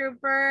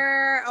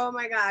Stormtrooper. Oh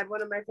my God,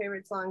 one of my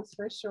favorite songs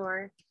for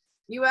sure.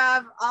 You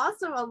have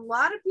also a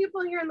lot of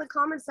people here in the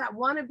comments that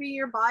want to be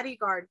your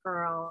bodyguard,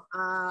 girl.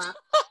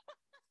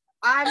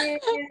 I mean,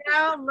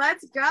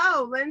 let's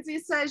go. Lindsay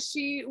says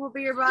she will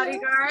be your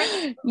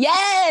bodyguard.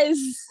 Yes.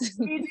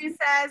 Gigi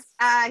says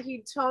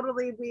he'd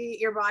totally be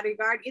your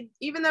bodyguard.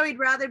 Even though he'd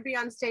rather be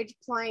on stage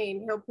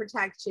playing, he'll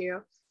protect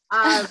you.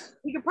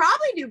 He could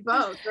probably do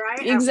both,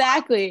 right?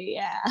 Exactly.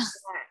 Yeah.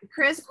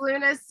 Chris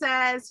Luna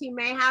says he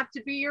may have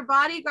to be your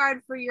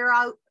bodyguard for your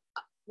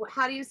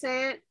how do you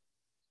say it?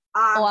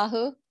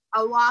 Oahu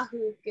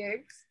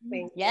gigs.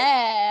 Thank you.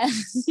 Yeah.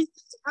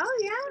 Oh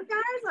yeah,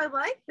 guys, I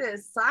like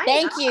this.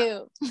 Thank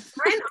you.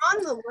 Sign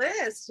on the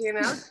list.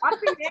 Drop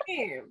your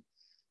name.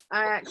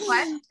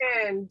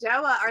 Question,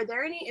 Doah, are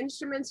there any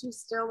instruments you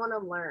still want to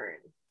learn?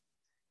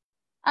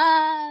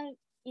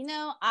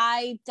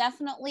 I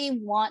definitely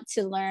want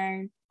to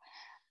learn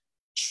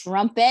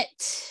trumpet.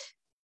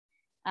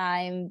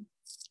 I'm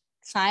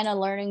kind of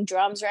learning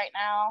drums right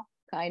now,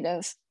 kind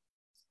of.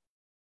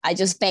 I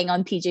just bang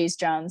on PJ's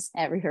drums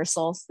at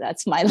rehearsals.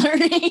 That's my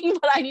learning,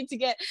 but I need to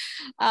get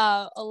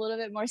a little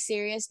bit more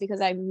serious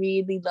because I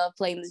really love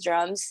playing the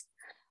drums.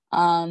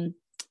 And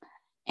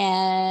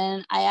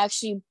I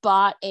actually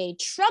bought a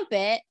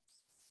trumpet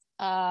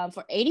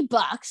for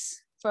 $80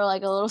 for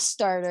like a little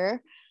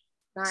starter.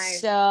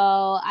 Nice.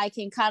 So I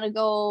can kind of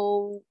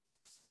go.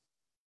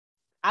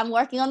 I'm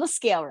working on the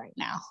scale right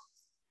now.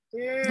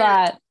 Yeah.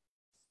 But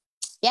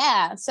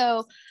yeah,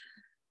 so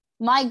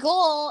my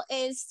goal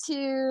is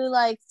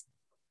to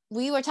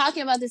we were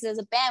talking about this as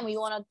a band. We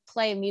want to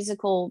play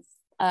musical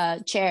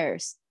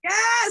chairs.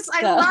 Yes,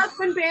 I love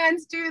when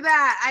bands do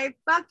that. I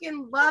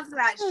fucking love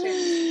that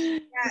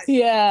shit. Yes.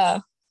 Yeah,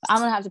 I'm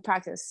gonna have to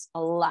practice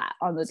a lot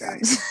on the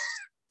drums.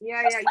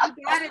 Yeah, you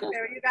got it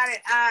there. You got it.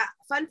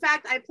 Fun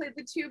fact, I played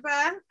the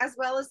tuba as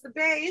well as the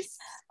bass.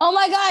 Oh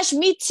my gosh,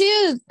 me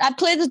too. I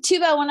played the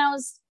tuba when I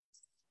was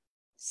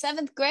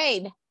 7th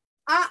grade.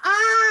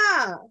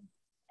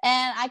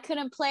 And I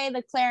couldn't play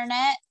the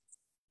clarinet,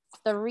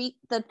 the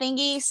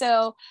thingy.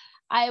 So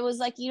I was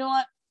like, you know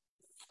what?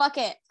 Fuck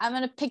it. I'm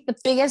going to pick the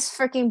biggest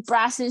freaking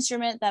brass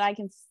instrument that I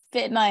can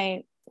fit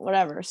my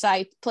whatever. So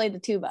I played the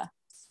tuba.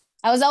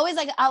 I was always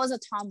I was a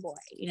tomboy,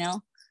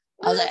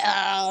 I was like,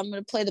 I'm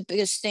going to play the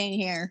biggest thing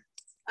here.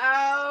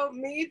 Oh,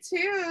 me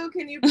too.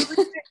 Can you believe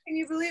it? Can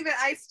you believe it?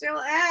 I still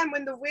am.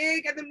 When the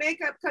wig and the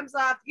makeup comes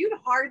off, you'd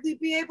hardly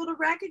be able to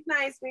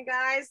recognize me,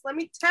 guys. Let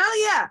me tell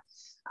you.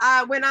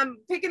 When I'm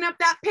picking up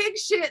that pig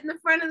shit in the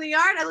front of the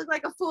yard, I look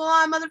like a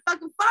full-on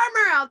motherfucking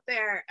farmer out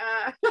there.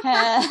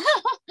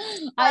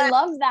 I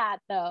love that,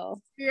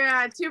 though.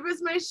 Yeah,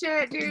 tuba's my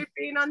shit, dude.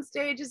 Being on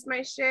stage is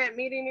my shit.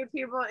 Meeting new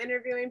people,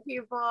 interviewing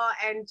people,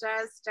 and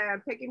just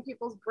picking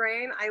people's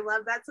brain. I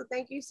love that. So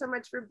thank you so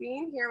much for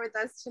being here with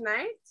us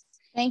tonight.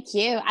 Thank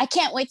you. I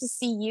can't wait to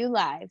see you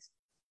live.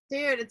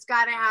 Dude, it's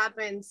got to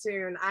happen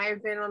soon.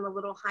 I've been on a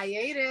little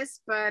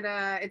hiatus, but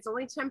it's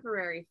only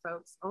temporary,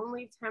 folks.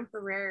 Only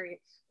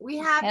temporary. We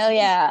have We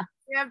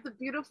have the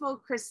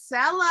beautiful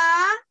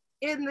Chrisella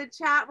in the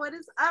chat. What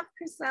is up,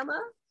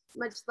 Chrisella?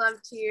 Much love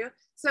to you.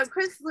 So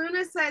Chris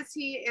Luna says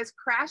he is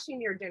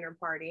crashing your dinner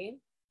party.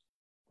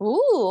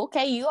 Ooh,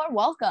 okay. You are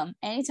welcome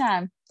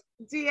anytime.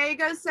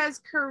 Diego says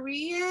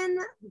Korean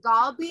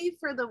galbi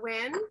for the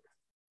win.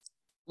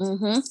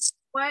 Mm-hmm.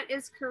 What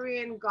is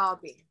Korean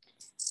galbi?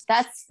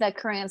 That's the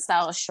Korean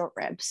style of short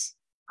ribs.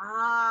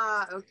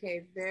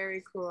 Okay.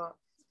 Very cool.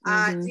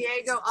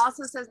 Diego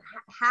also says,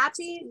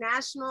 happy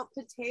National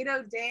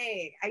Potato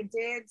Day. I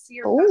did see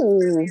your post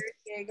earlier,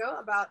 Diego,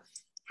 about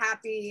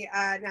happy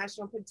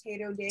National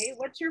Potato Day.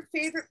 What's your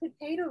favorite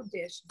potato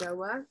dish,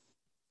 Doah?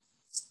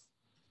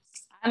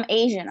 I'm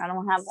Asian. I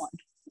don't have one.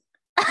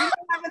 You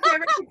don't have a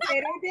favorite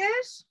potato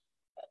dish?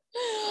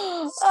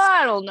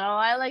 I don't know.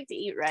 I like to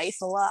eat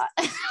rice a lot.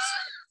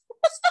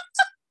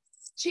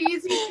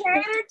 Cheesy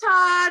tater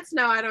tots.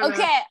 No, I don't know.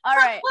 Okay, all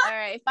right.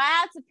 If I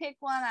had to pick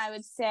one, I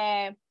would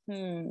say,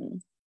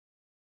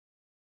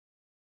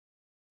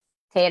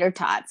 tater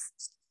tots.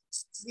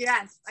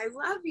 Yes, I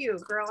love you,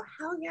 girl.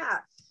 Hell yeah.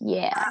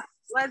 Yeah.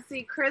 Let's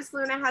see. Chris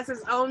Luna has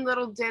his own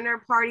little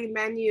dinner party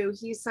menu.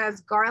 He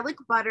says garlic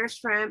butter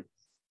shrimp,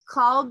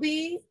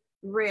 Kalbi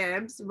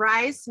ribs,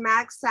 rice,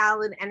 mac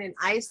salad, and an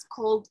ice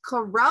cold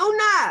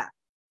Corona.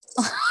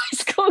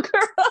 Ice cold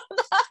Corona.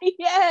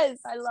 Yes,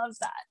 I love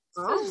that.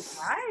 Oh,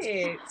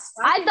 right.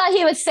 I thought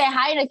he would say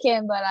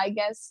Heineken, but I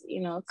guess,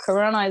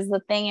 Corona is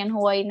the thing in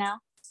Hawaii now.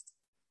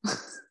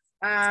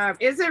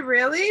 Is it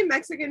really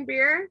Mexican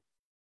beer?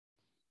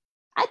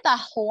 I thought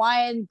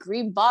Hawaiian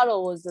green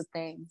bottle was the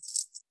thing,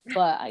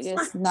 but I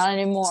guess not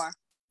anymore.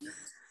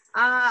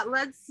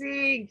 Let's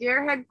see.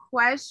 Gearhead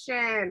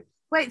question.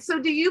 Wait, so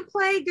do you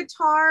play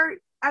guitar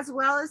as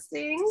well as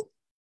sing?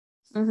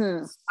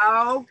 Mm-hmm.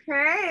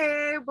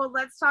 Okay, well,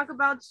 let's talk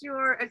about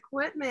your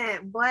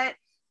equipment. What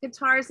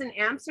guitars and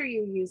amps are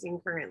you using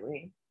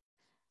currently?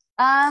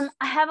 I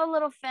have a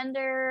little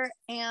Fender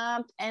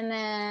amp, and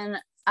then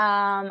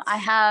I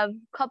have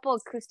a couple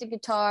acoustic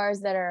guitars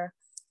that are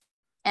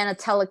and a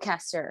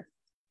Telecaster.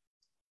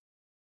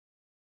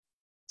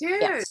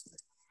 Dude, yes.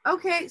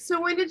 Okay, so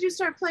when did you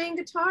start playing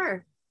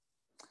guitar?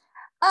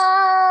 When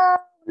I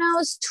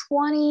was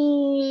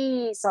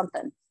 20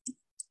 something.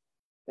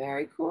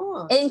 Very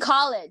cool. In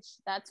college,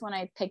 that's when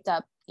I picked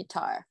up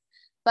guitar.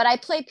 But I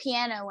played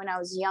piano when I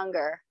was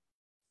younger.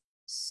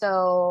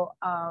 So,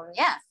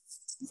 yeah.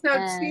 So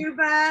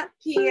tuba,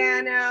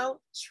 piano,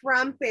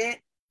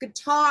 trumpet,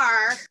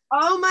 guitar.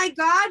 Oh my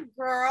God,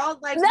 girl.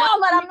 Like, no,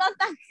 but I'm not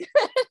that good.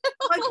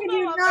 What can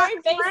you not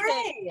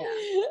play?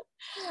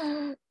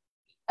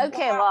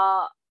 Okay,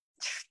 well,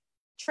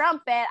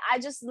 trumpet, I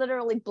just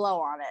literally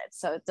blow on it.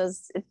 So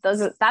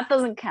that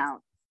doesn't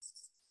count.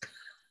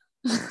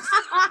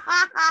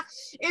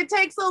 It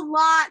takes a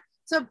lot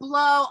to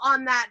blow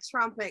on that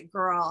trumpet,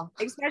 girl,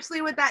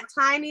 especially with that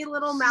tiny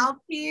little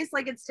mouthpiece.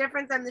 Like, it's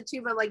different than the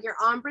tuba. Like, your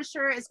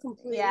embouchure is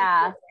completely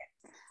different.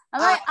 I'm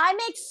like, I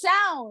make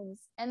sounds,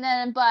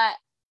 but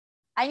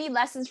I need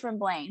lessons from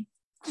Blaine.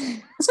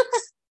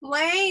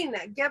 Blaine,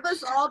 give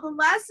us all the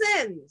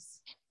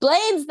lessons.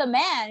 Blaine's the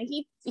man.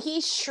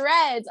 He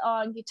shreds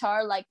on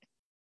guitar like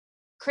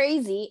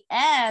crazy,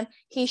 and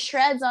he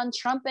shreds on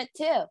trumpet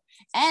too,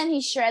 and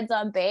he shreds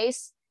on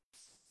bass.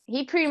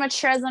 He pretty much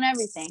shreds on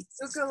everything.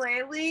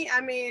 Ukulele,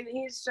 I mean,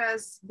 he's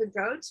just the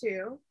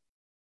go-to.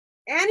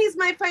 And he's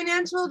my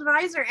financial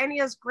advisor, and he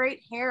has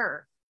great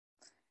hair.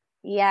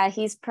 Yeah,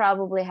 he's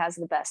probably has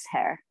the best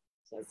hair.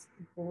 Just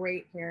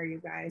great hair, you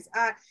guys.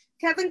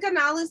 Kevin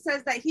Canales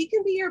says that he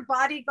can be your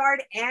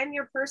bodyguard and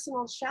your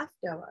personal chef,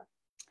 Doah.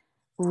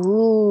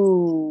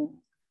 Ooh.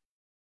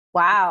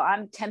 Wow,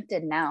 I'm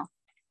tempted now.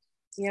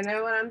 You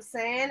know what I'm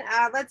saying?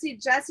 Let's see.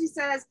 Jesse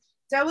says,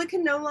 Doah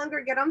can no longer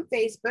get on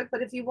Facebook,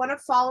 but if you want to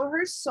follow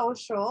her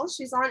social,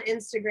 she's on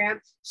Instagram.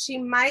 She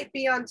might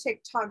be on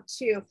TikTok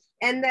too.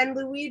 And then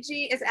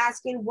Luigi is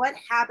asking, what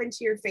happened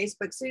to your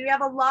Facebook? So you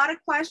have a lot of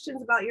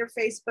questions about your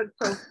Facebook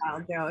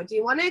profile, Doah. Do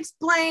you want to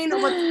explain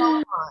what's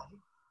going on?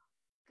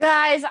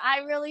 Guys,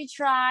 I really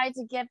tried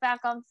to get back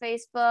on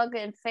Facebook,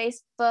 and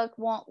Facebook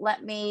won't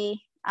let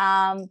me.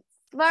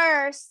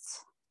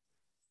 First,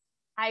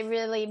 I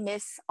really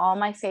miss all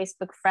my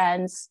Facebook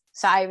friends.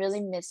 So I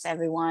really miss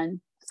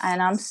everyone.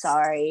 And I'm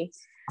sorry.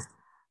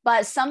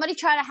 But somebody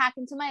tried to hack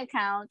into my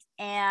account,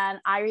 and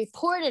I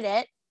reported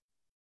it.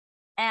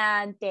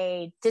 And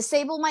they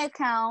disabled my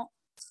account.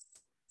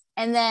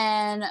 And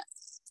then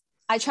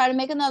I tried to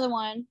make another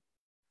one.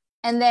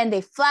 And then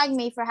they flagged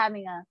me for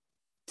having a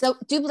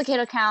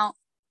duplicate account.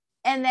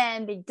 And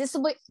then they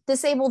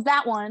disabled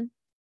that one.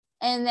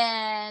 And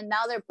then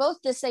now they're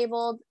both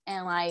disabled.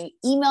 And I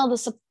emailed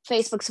the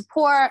Facebook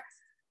support.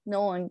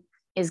 No one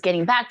is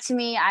getting back to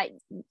me. I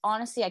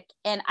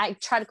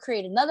try to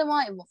create another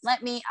one. It won't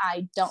let me.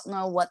 I don't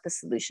know what the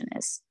solution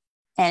is.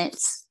 And it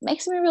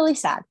makes me really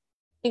sad,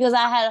 because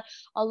I had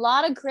a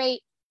lot of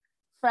great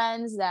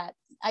friends that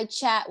I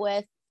chat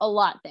with a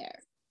lot there.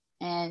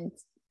 And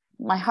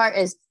my heart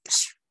is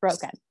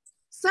broken.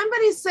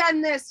 Somebody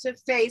send this to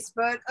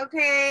Facebook.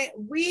 Okay,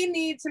 we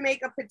need to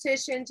make a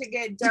petition to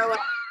get Doah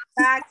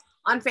back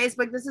on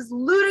Facebook. This is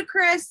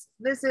ludicrous.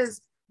 This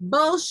is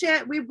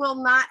bullshit. We will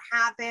not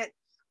have it.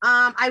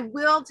 I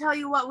will tell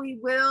you what we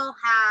will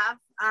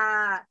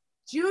have.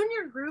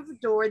 Junior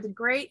Groovador, the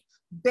great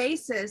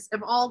bassist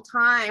of all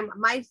time,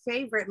 my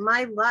favorite,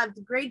 my love,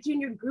 the great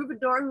Junior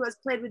Groovador, who has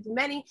played with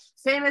many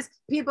famous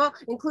people,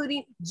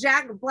 including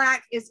Jack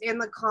Black, is in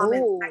the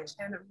comment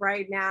section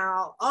right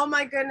now. Oh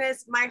my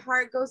goodness, my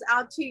heart goes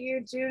out to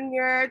you,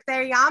 Junior.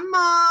 Te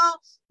amo.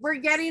 We're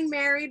getting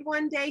married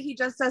one day. He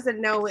just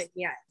doesn't know it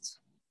yet.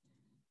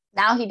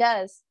 Now he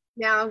does.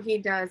 Now he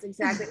does,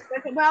 exactly.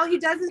 Well, he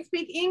doesn't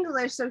speak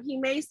English, so he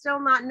may still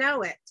not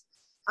know it.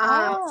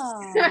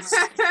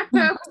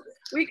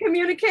 We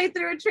communicate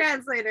through a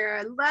translator.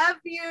 I love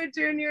you,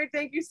 Junior.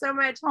 Thank you so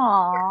much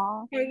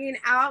for hanging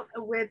out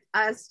with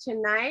us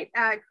tonight.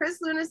 Chris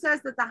Luna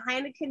says that the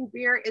Heineken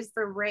beer is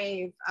the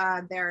rave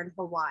there in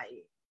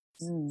Hawaii.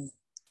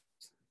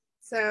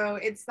 So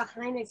it's the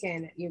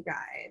Heineken, you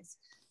guys.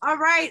 All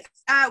right.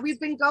 We've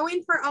been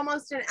going for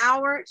almost an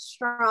hour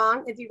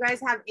strong. If you guys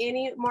have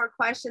any more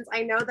questions,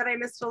 I know that I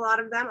missed a lot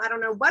of them. I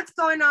don't know what's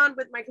going on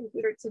with my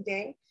computer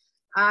today.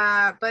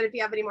 But if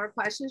you have any more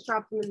questions,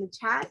 drop them in the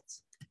chat.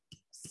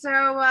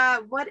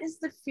 So what is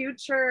the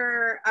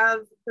future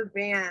of the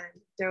band,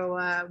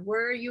 Doah?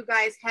 Where are you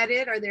guys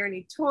headed? Are there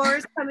any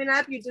tours coming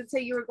up? You did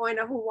say you were going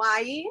to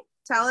Hawaii.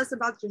 Tell us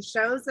about your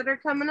shows that are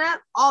coming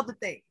up, all the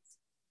things.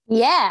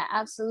 Yeah,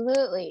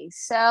 absolutely.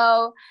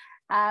 So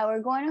we're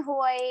going to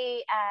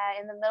Hawaii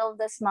in the middle of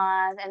this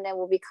month, and then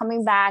we'll be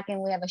coming back,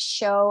 and we have a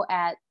show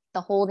at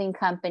the holding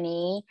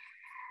company.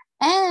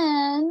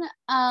 And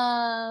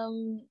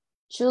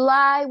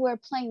July, we're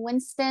playing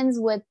Winston's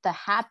with the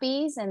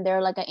Happies, and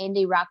they're like an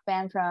indie rock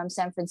band from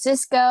San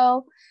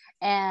Francisco.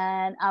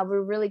 And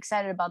we're really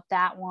excited about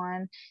that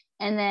one.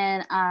 And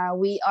then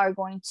we are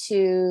going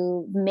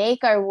to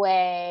make our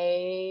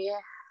way,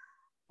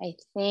 I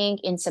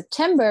think, in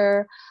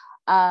September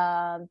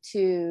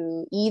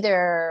to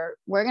either,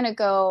 we're going to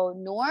go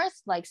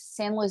north, like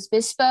San Luis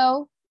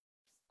Obispo,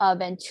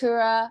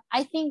 Ventura.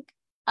 I think,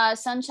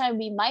 Sunshine,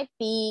 we might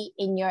be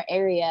in your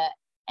area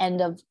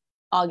end of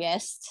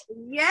August.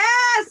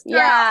 Yes, girl.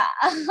 Yeah.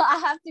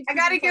 I have to. I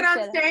gotta get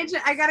on stage.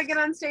 I gotta get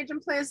on stage and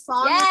play a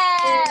song.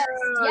 Yes,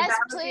 yes,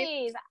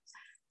 please.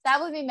 That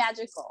would be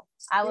magical.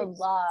 I would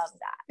love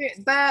that.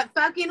 Dude, the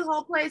fucking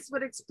whole place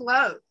would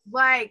explode.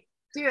 Like,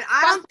 dude,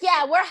 I don't.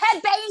 Yeah, we're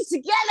headbanging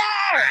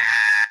together.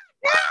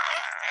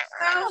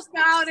 So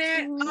about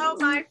it. Oh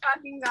my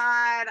fucking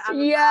god. And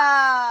you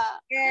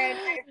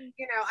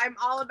know, I'm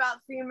all about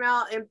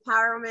female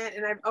empowerment,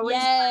 and I've always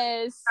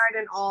started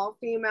an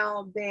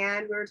all-female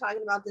band. We were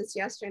talking about this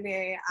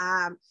yesterday.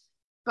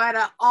 But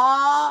an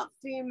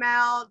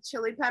all-female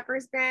Chili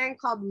Peppers band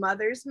called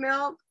Mother's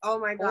Milk. Oh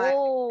my god.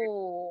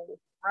 Oh,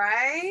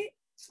 right?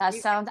 That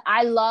sounds,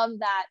 I love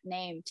that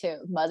name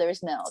too,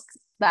 Mother's Milk.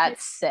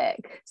 That's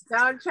sick.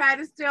 Don't try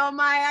to steal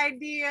my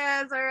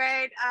ideas, all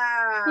right?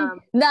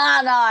 No,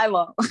 I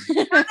won't.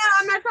 No,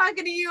 I'm not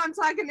talking to you. I'm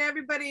talking to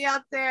everybody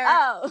out there.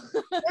 Oh.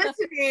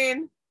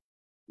 Listening.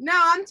 No,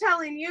 I'm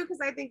telling you because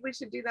I think we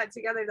should do that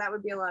together. That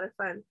would be a lot of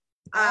fun.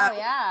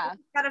 Yeah.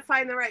 Got to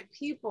find the right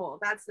people.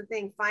 That's the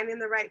thing. Finding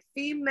the right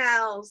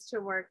females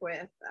to work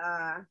with.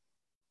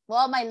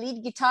 Well, my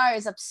lead guitar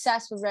is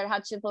obsessed with Red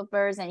Hot Chili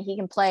Peppers, and he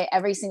can play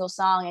every single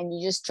song. And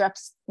you just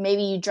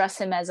maybe you dress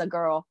him as a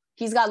girl.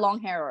 He's got long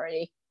hair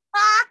already.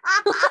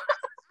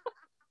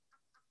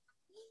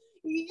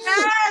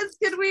 Yes,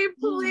 can we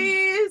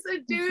please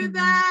do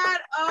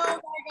that? Oh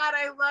my god,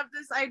 I love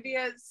this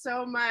idea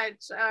so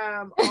much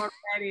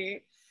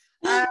already.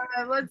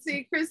 Let's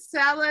see.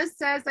 Chrisella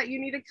says that you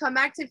need to come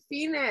back to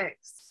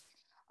Phoenix.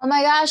 Oh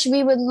my gosh,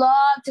 we would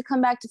love to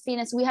come back to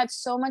Phoenix. We had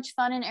so much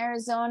fun in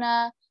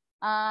Arizona.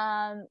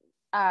 So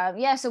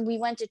we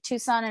went to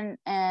Tucson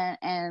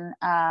and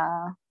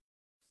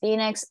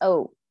Phoenix.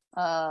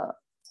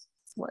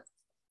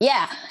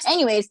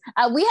 Anyways,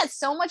 we had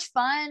so much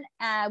fun.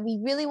 We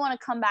really want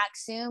to come back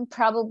soon,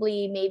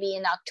 probably maybe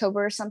in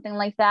October or something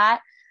like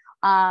that.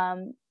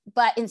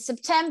 But in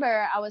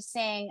September, I was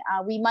saying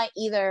we might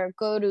either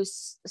go to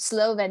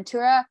Slow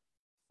Ventura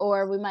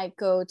or we might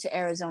go to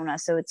Arizona.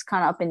 So it's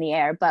kind of up in the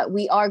air, but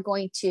we are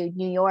going to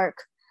New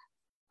York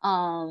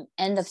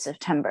end of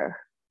September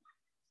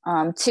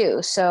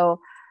too.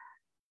 So,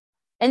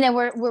 and then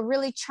we're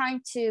really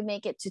trying to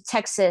make it to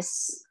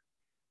Texas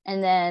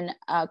and then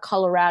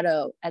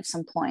Colorado at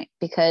some point,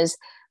 because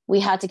we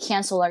had to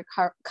cancel our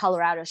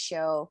Colorado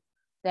show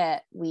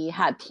that we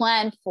had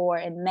planned for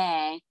in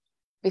May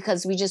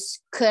because we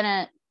just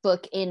couldn't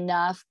book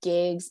enough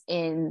gigs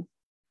in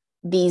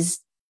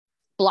these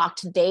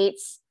blocked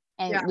dates,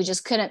 and we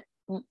just couldn't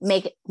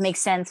make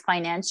sense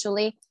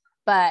financially.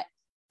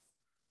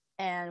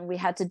 And we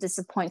had to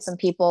disappoint some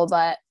people,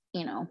 but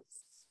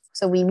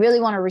so we really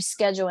want to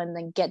reschedule and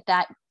then get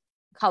that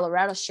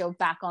Colorado show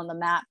back on the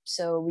map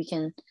so we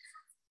can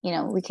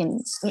go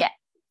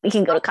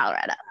to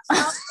Colorado.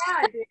 Oh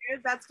yeah,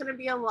 dude, that's gonna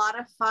be a lot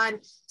of fun.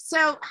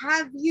 So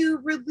have you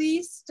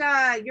released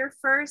your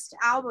first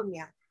album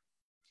yet?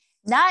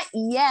 Not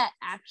yet,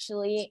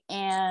 actually.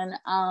 And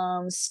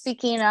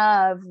speaking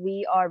of,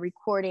 we are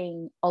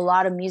recording a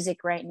lot of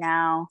music right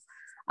now.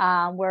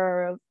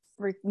 We're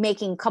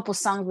making a couple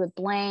songs with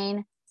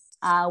Blaine.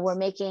 We're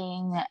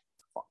making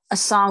a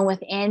song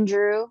with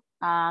Andrew,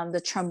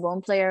 the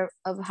trombone player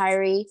of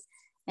Hyrie,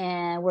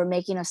 and we're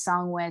making a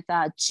song with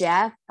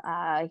Jeff.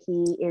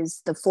 He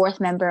is the fourth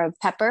member of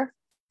Pepper.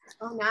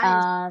 Oh,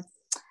 nice.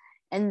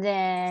 And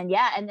then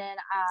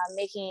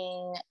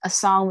making a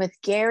song with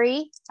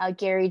Gary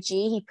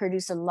G. He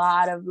produced a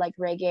lot of like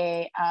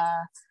reggae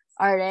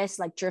artists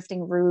like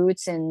Drifting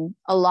Roots and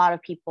a lot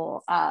of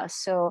people.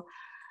 So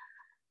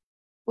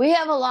we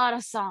have a lot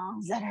of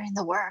songs that are in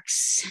the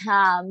works.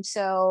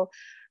 So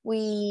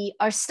we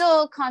are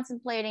still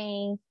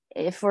contemplating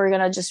if we're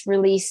going to just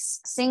release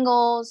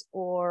singles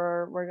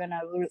or we're going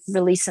to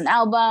release an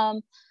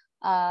album.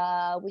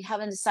 We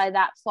haven't decided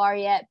that far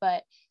yet,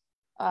 but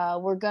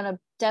we're going to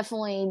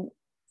definitely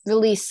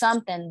release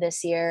something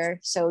this year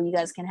so you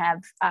guys can have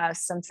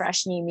some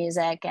fresh new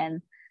music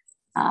and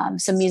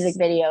some music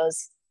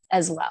videos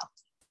as well.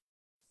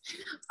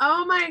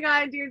 Oh my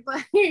god, dude,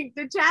 like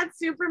the chat's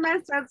super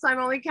messed up, so I'm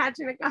only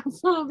catching a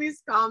couple of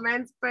these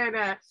comments,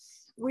 but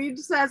Weed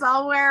says,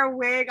 I'll wear a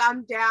wig,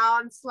 I'm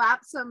down, slap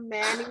some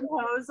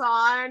mannyhose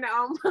on.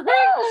 Oh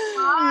my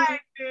god,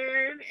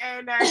 dude.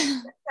 And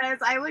says,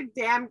 I look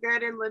damn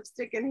good in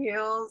lipstick and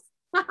heels.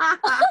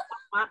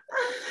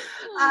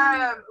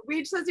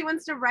 Weed says he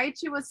wants to write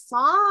you a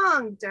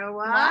song, Doah.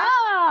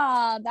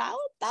 Wow, that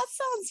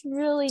sounds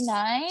really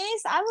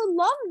nice. I would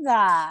love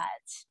that.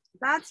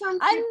 That sounds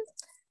I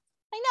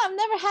know, I've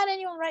never had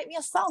anyone write me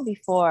a song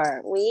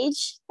before,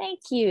 Weege.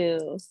 Thank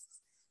you.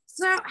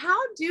 So how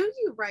do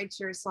you write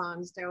your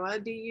songs, Doah?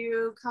 Do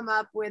you come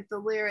up with the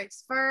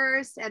lyrics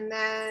first and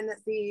then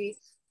the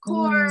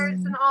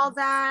chords and all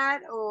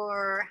that,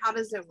 or how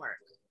does it work?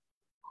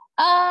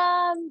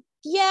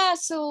 Yeah,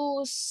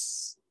 so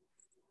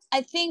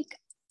I think,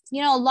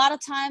 a lot of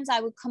times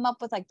I would come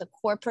up with like the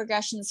chord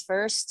progressions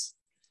first,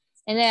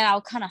 and then I'll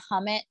kind of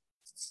hum it,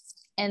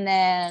 and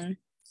then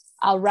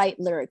I'll write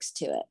lyrics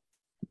to it.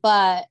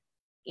 But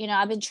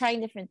I've been trying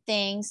different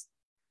things.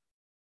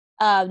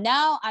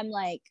 Now I'm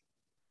like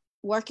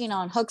working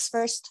on hooks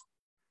first,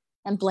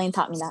 and Blaine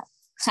taught me that.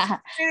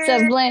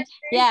 So Blaine,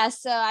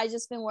 so I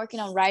just been working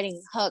on writing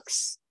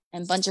hooks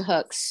and bunch of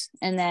hooks,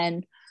 and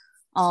then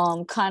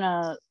kind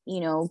of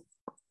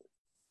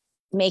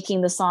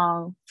making the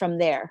song from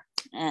there.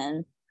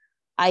 And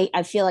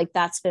I feel like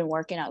that's been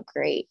working out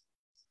great.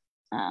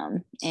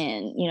 And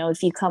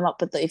if you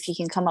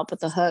can come up with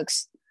the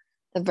hooks,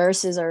 the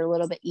verses are a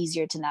little bit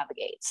easier to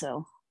navigate.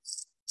 So.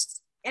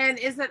 And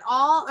is it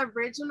all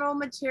original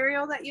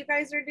material that you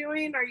guys are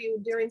doing? Are you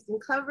doing some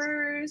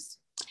covers?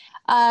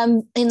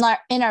 In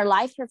our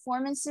live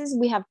performances,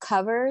 we have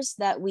covers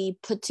that we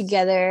put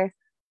together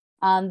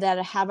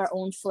that have our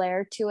own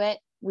flair to it.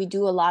 We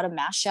do a lot of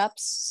mashups.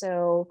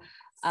 So,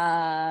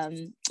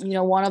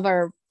 one of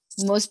our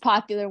most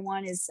popular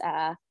one is,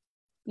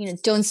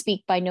 Don't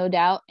Speak by No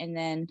Doubt. And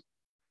then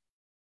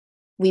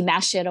we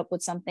mash it up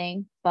with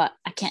something, but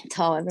I can't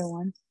tell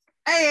everyone.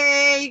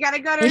 Hey, you got to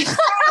go to, you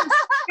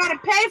got to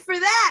pay for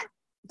that.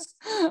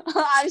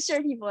 I'm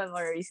sure people have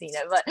already seen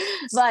it, but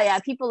yeah,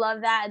 people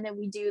love that. And then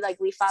we do like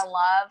We Found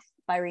Love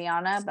by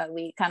Rihanna, but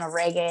we kind of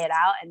reggae it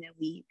out, and then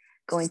we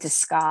go into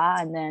ska,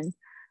 and then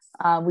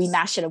we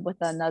mash it up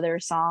with another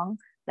song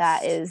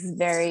that is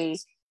very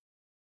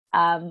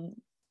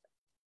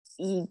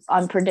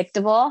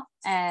unpredictable,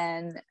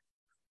 and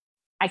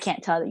I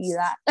can't tell you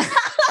that.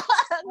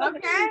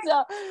 Okay.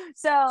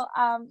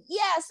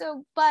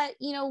 But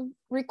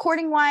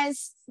recording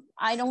wise,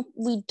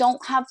 we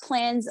don't have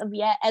plans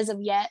as of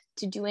yet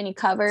to do any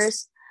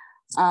covers.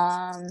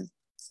 For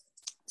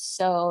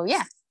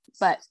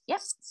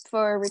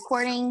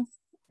recording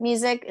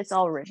music, it's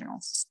all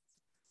original.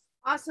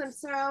 Awesome.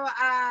 So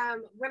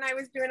when I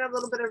was doing a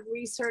little bit of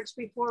research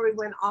before we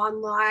went on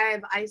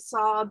live, I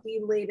saw the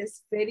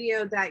latest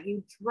video that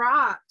you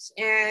dropped,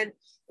 and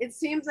it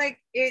seems like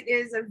it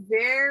is a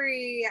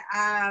very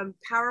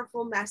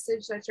powerful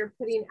message that you're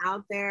putting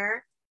out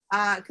there.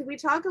 Could we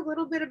talk a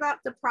little bit about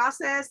the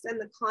process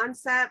and the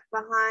concept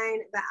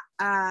behind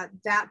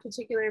that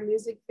particular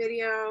music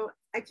video?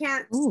 I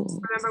can't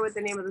remember what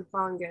the name of the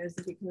song is,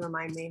 if you can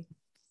remind me.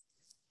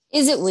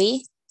 Is it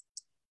We?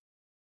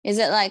 Is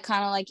it like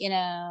kind of like in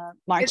a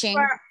marching?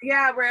 Where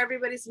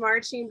everybody's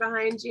marching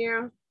behind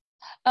you.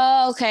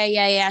 Oh, okay.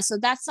 Yeah. So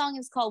that song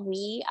is called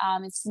We.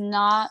 It's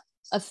not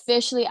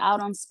officially out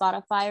on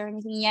Spotify or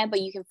anything yet,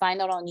 but you can find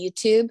it on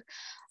YouTube.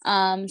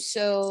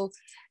 So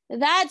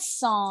that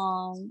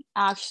song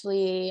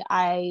actually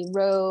I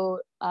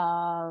wrote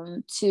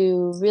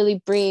to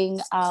really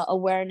bring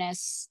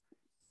awareness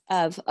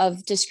of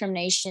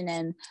discrimination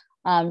and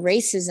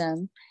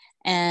racism,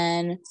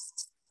 and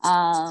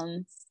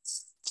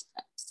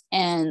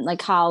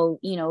like how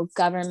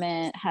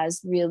government has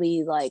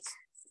really like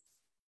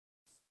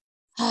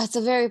it's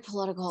a very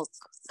political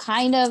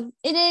kind of,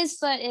 it is,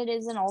 but it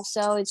isn't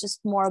also. It's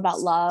just more about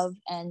love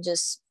and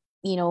just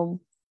doing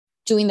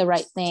the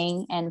right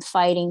thing and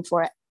fighting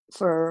for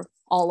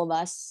all of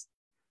us,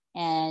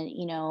 and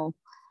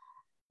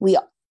we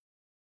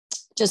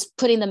just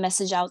putting the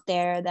message out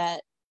there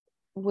that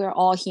we're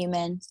all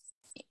human,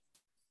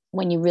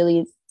 when you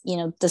really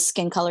the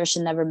skin color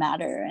should never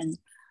matter. And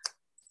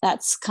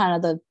that's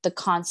kind of the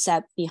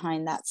concept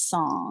behind that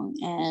song.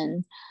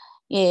 And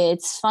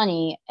it's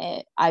funny,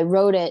 I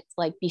wrote it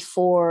like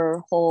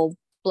before whole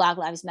Black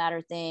Lives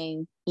Matter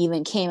thing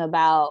even came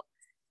about,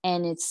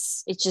 and it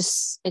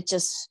just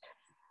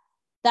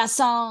that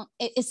song,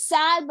 it's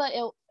sad, but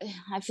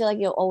I feel like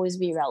it'll always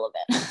be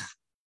relevant.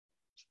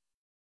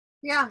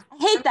 Yeah,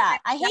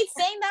 I hate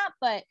saying that,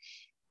 but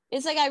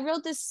it's like I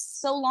wrote this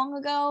so long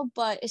ago,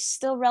 but it's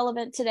still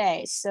relevant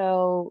today.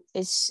 So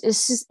it's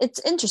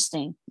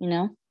interesting,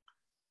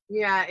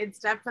 Yeah, it's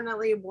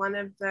definitely one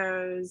of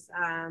those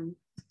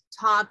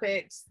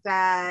topics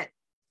that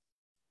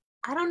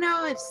I don't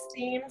know if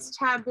seems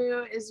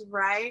taboo is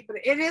right, but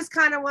it is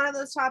kind of one of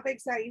those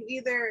topics that you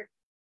either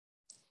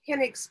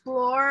can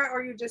explore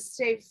or you just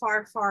stay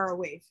far, far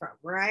away from,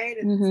 right?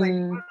 It's like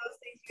one of those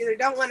things you either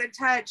don't want to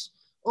touch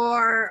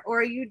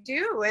or you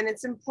do. And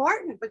it's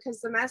important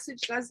because the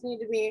message does need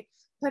to be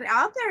put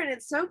out there. And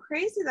it's so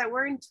crazy that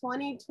we're in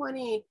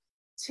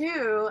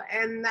 2022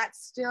 and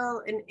that's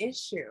still an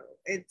issue.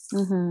 It's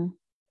and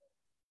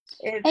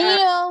you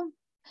know,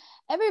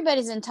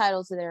 everybody's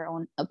entitled to their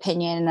own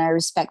opinion, and I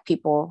respect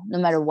people no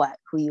matter what,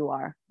 who you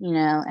are, you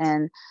know,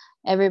 and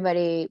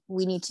everybody,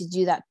 we need to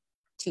do that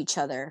to each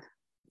other,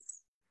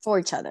 for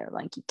each other.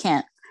 Like, you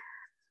can't,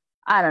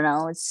 I don't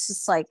know, it's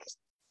just like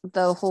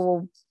the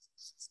world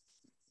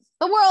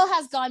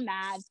has gone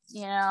mad,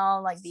 you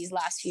know, like these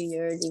last few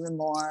years, even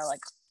more.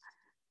 Like,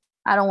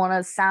 I don't want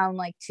to sound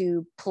like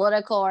too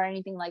political or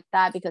anything like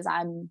that, because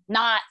I'm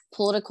not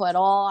political at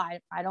all. I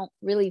don't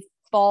really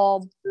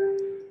fall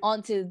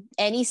onto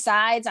any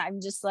sides. I'm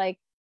just kind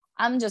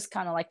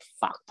of like,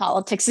 fuck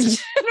politics in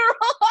general.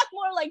 I'm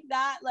more like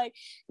that. Like,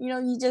 you know,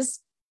 you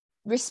just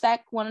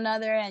respect one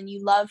another and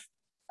you love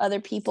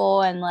other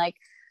people. And like,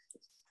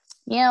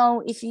 you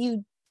know, if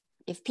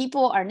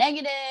people are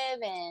negative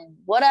and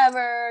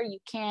whatever, you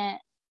can't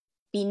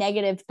be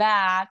negative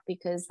back,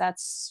 because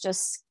that's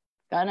just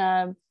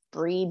gonna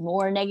breed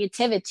more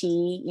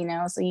negativity, you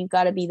know. So you've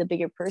got to be the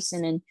bigger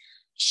person and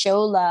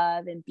show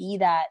love and be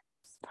that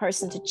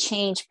person to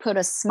change, put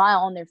a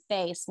smile on their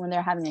face when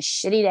they're having a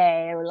shitty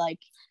day, or like,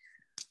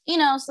 you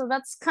know. So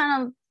that's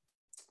kind of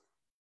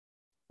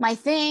my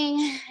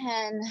thing,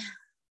 and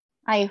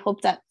I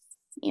hope that,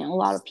 you know, a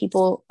lot of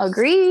people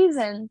agrees.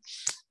 And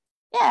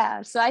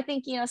yeah, so I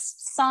think, you know,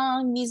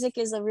 song music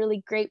is a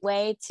really great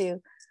way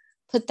to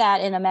put that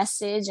in a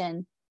message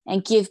and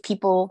give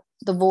people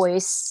the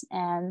voice.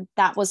 And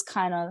that was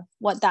kind of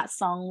what that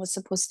song was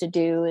supposed to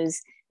do,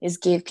 is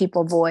give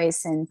people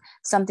voice and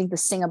something to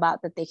sing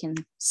about that they can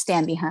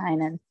stand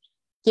behind, and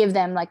give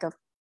them like a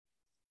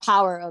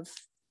power of,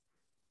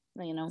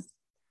 you know,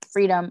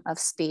 freedom of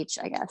speech,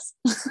 I guess.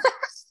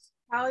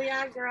 Oh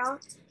yeah, girl.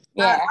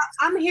 Yeah.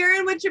 I'm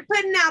hearing what you're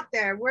putting out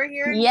there. We're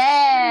hearing.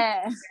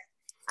 Yeah.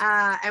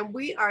 And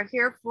we are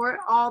here for it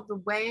all the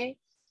way.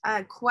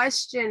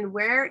 Question: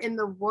 where in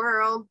the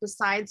world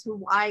besides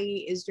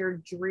Hawaii is your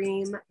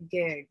dream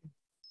gig?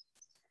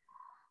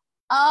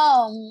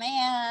 Oh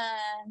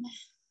man.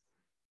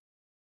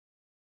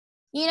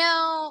 You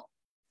know,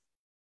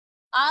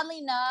 oddly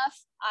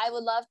enough, I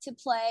would love to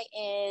play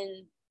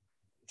in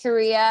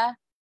Korea.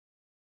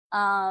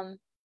 I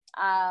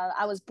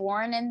was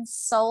born in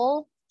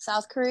Seoul,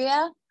 South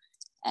Korea,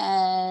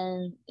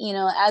 and you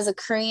know, as a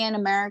Korean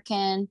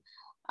American,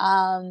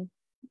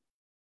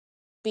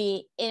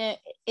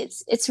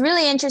 it's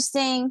really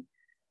interesting,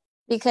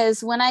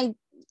 because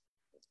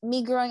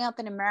me growing up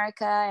in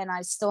America, and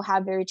I still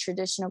have very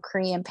traditional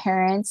Korean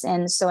parents,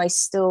 and so I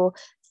still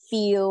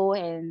feel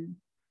and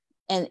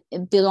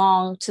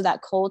belong to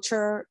that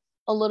culture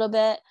a little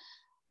bit.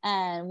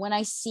 And when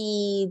I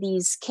see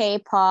these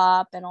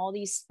K-pop and all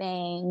these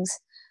things,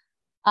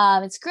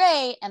 it's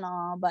great and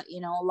all, but you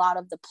know, a lot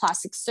of the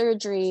plastic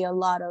surgery, a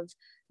lot of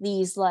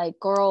these like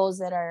girls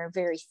that are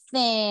very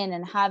thin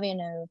and having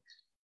to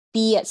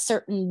be at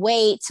certain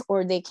weight,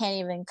 or they can't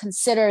even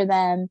consider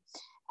them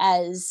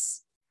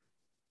as,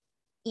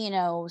 you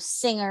know,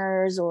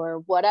 singers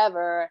or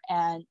whatever.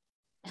 And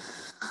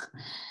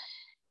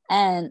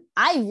and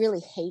I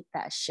really hate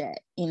that shit,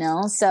 you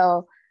know.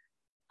 So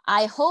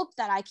I hope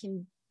that I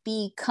can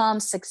become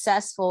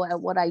successful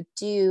at what I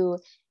do,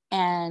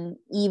 and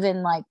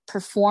even like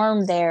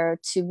perform there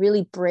to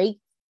really break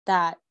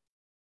that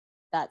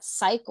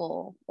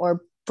cycle,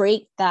 or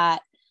break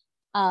that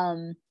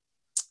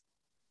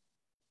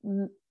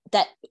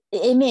that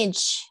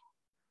image.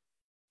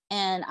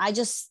 And I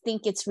just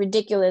think it's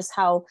ridiculous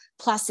how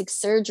plastic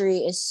surgery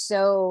is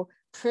so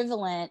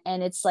prevalent,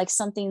 and it's like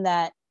something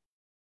that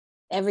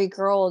every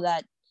girl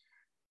that,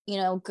 you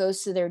know,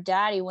 goes to their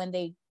daddy when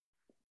they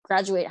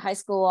graduate high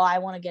school, I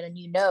want to get a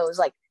new nose.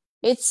 Like,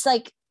 it's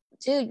like,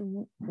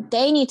 dude,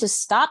 they need to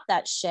stop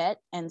that shit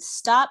and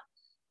stop,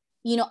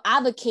 you know,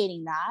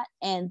 advocating that.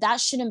 And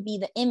that shouldn't be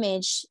the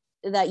image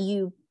that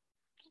you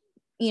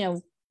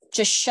know,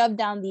 just shove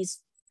down these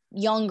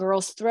young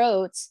girls'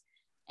 throats.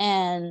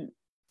 And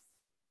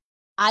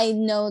I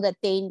know that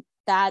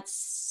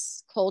that's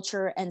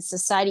culture and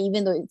society,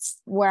 even though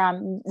it's where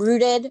I'm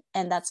rooted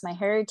and that's my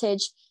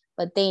heritage,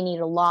 but they need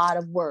a lot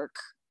of work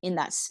in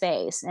that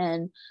space.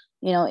 And,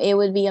 you know, it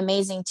would be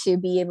amazing to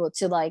be able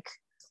to like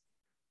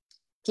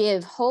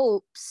give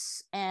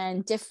hopes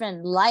and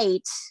different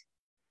light,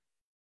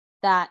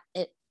 that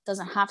it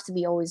doesn't have to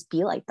always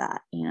be like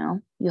that. You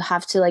know, you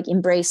have to like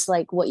embrace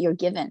like what you're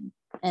given,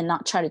 and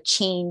not try to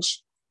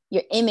change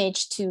your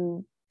image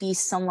to be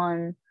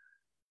someone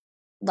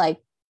like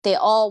they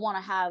all want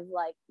to have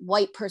like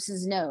white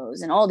person's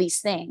nose and all these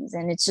things.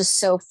 And it's just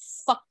so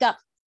fucked up.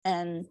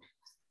 And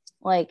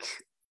like,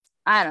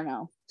 I don't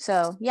know.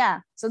 So yeah,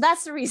 so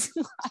that's the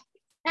reason why.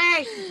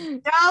 Hey,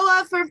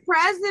 Doah for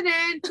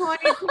president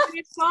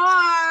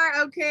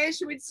 2024. Okay,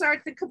 should we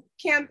start the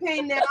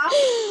campaign now? Like,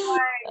 you know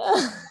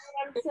what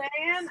I'm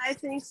saying? I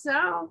think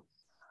so.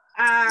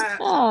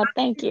 Oh,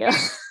 thank you.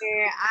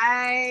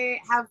 I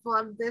have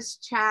loved this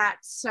chat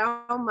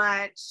so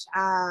much.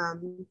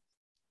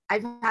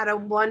 I've had a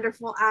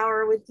wonderful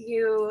hour with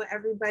you,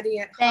 everybody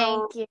at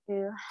home. Thank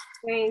you.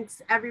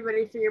 Thanks,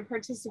 everybody, for your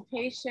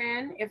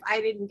participation. If I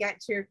didn't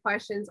get to your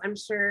questions, I'm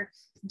sure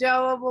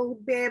Doah will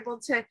be able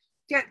to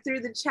get through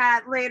the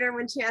chat later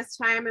when she has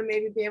time and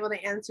maybe be able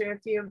to answer a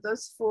few of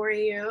those for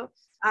you.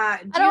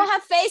 I don't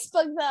have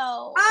Facebook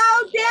though.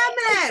 Oh,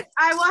 damn it.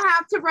 I will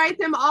have to write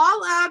them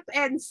all up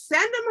and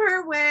send them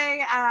her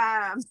way.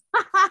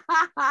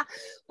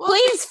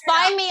 Please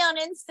find me on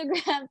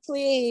Instagram,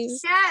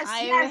 please. Yes,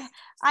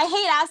 I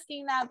hate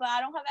asking that, but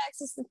I don't have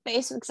access to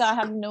Facebook, so I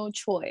have no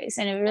choice,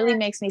 and it really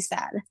makes me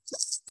sad.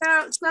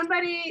 So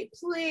somebody,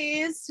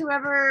 please,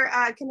 whoever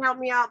can help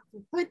me out,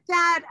 put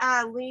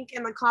that link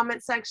in the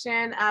comment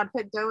section.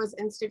 Put Doah's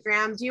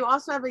Instagram. Do you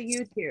also have a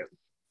YouTube?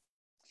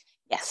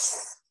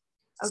 Yes.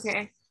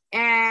 Okay.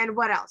 And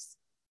what else?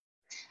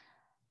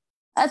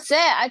 That's it.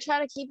 I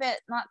try to keep it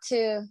not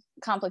too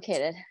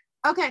complicated.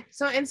 Okay.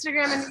 So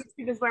Instagram and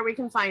YouTube is where we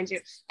can find you.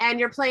 And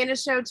you're playing a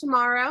show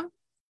tomorrow?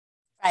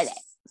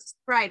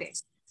 Friday.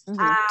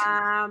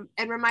 Mm-hmm.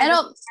 And remind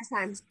us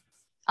next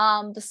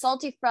time. The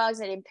Salty Frogs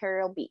at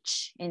Imperial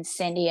Beach in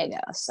San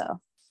Diego.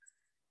 So,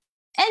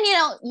 and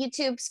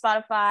YouTube,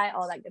 Spotify,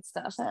 all that good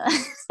stuff.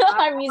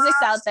 Our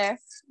music's out there.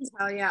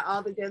 Oh yeah,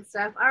 all the good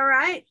stuff. All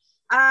right.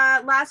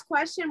 Last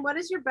question. What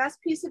is your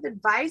best piece of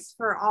advice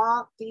for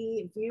all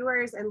the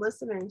viewers and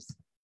listeners?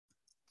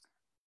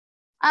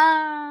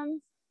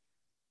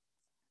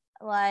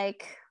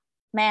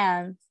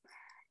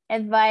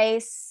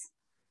 Advice.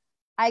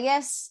 I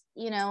guess,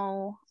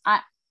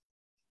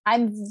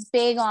 I'm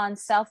big on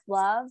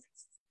self-love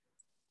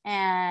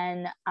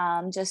and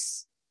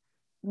just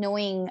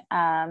knowing,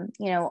 a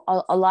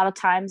lot of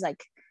times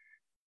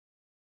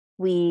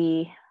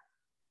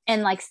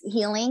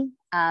healing.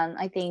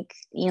 I think,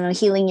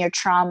 healing your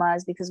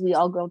traumas, because we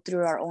all go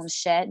through our own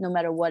shit, no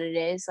matter what it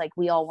is. Like,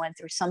 we all went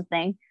through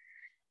something,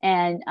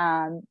 and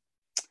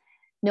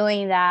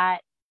knowing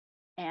that,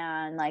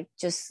 and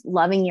just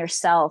loving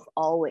yourself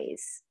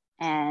always.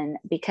 And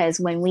because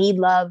when we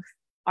love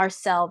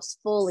ourselves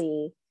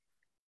fully,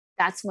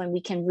 that's when we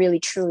can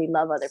really truly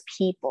love other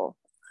people.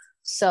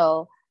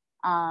 So,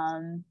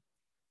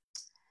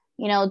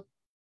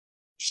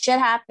 shit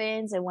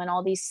happens, and when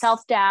all these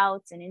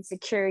self-doubts and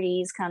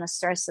insecurities kind of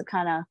starts to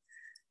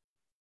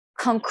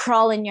come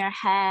crawl in your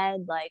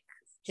head,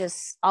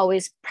 just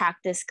always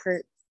practice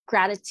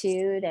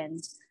gratitude, and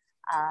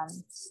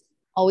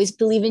always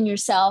believe in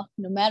yourself,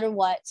 no matter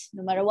what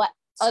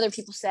other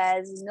people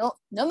says,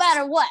 no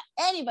matter what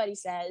anybody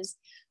says.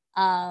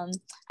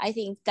 I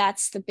think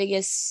that's the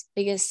biggest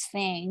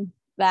thing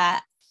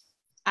that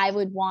I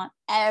would want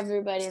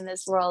everybody in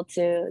this world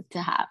to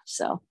have.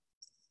 So.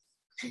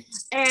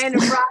 And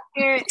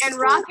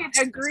Rocket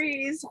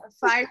agrees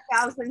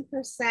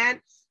 5,000%.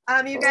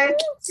 You guys,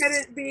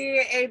 couldn't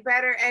be a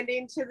better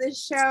ending to the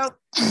show.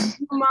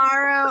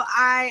 Tomorrow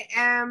I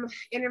am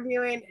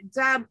interviewing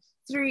Dub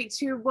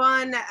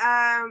 321,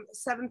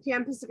 7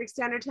 p.m. Pacific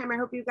Standard Time. I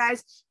hope you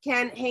guys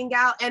can hang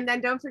out. And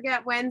then don't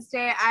forget,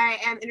 Wednesday I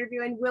am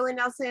interviewing Willie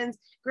Nelson's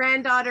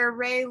granddaughter,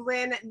 Ray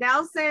Lynn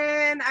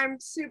Nelson. I'm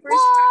super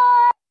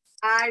excited.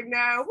 I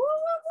know. Woo, woo,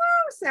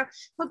 woo. So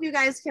hope you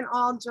guys can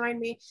all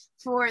join me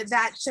for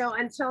that show.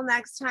 Until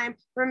next time,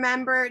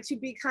 remember to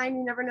be kind.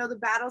 You never know the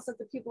battles that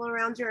the people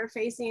around you are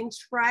facing.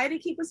 Try to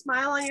keep a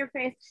smile on your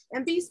face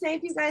and be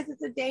safe, you guys.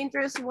 It's a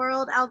dangerous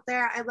world out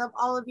there. I love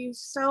all of you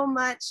so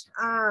much.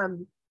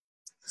 On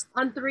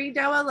 3,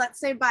 Doah, let's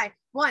say bye.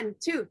 1,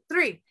 2,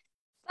 3.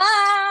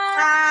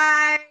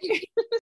 Bye. Bye.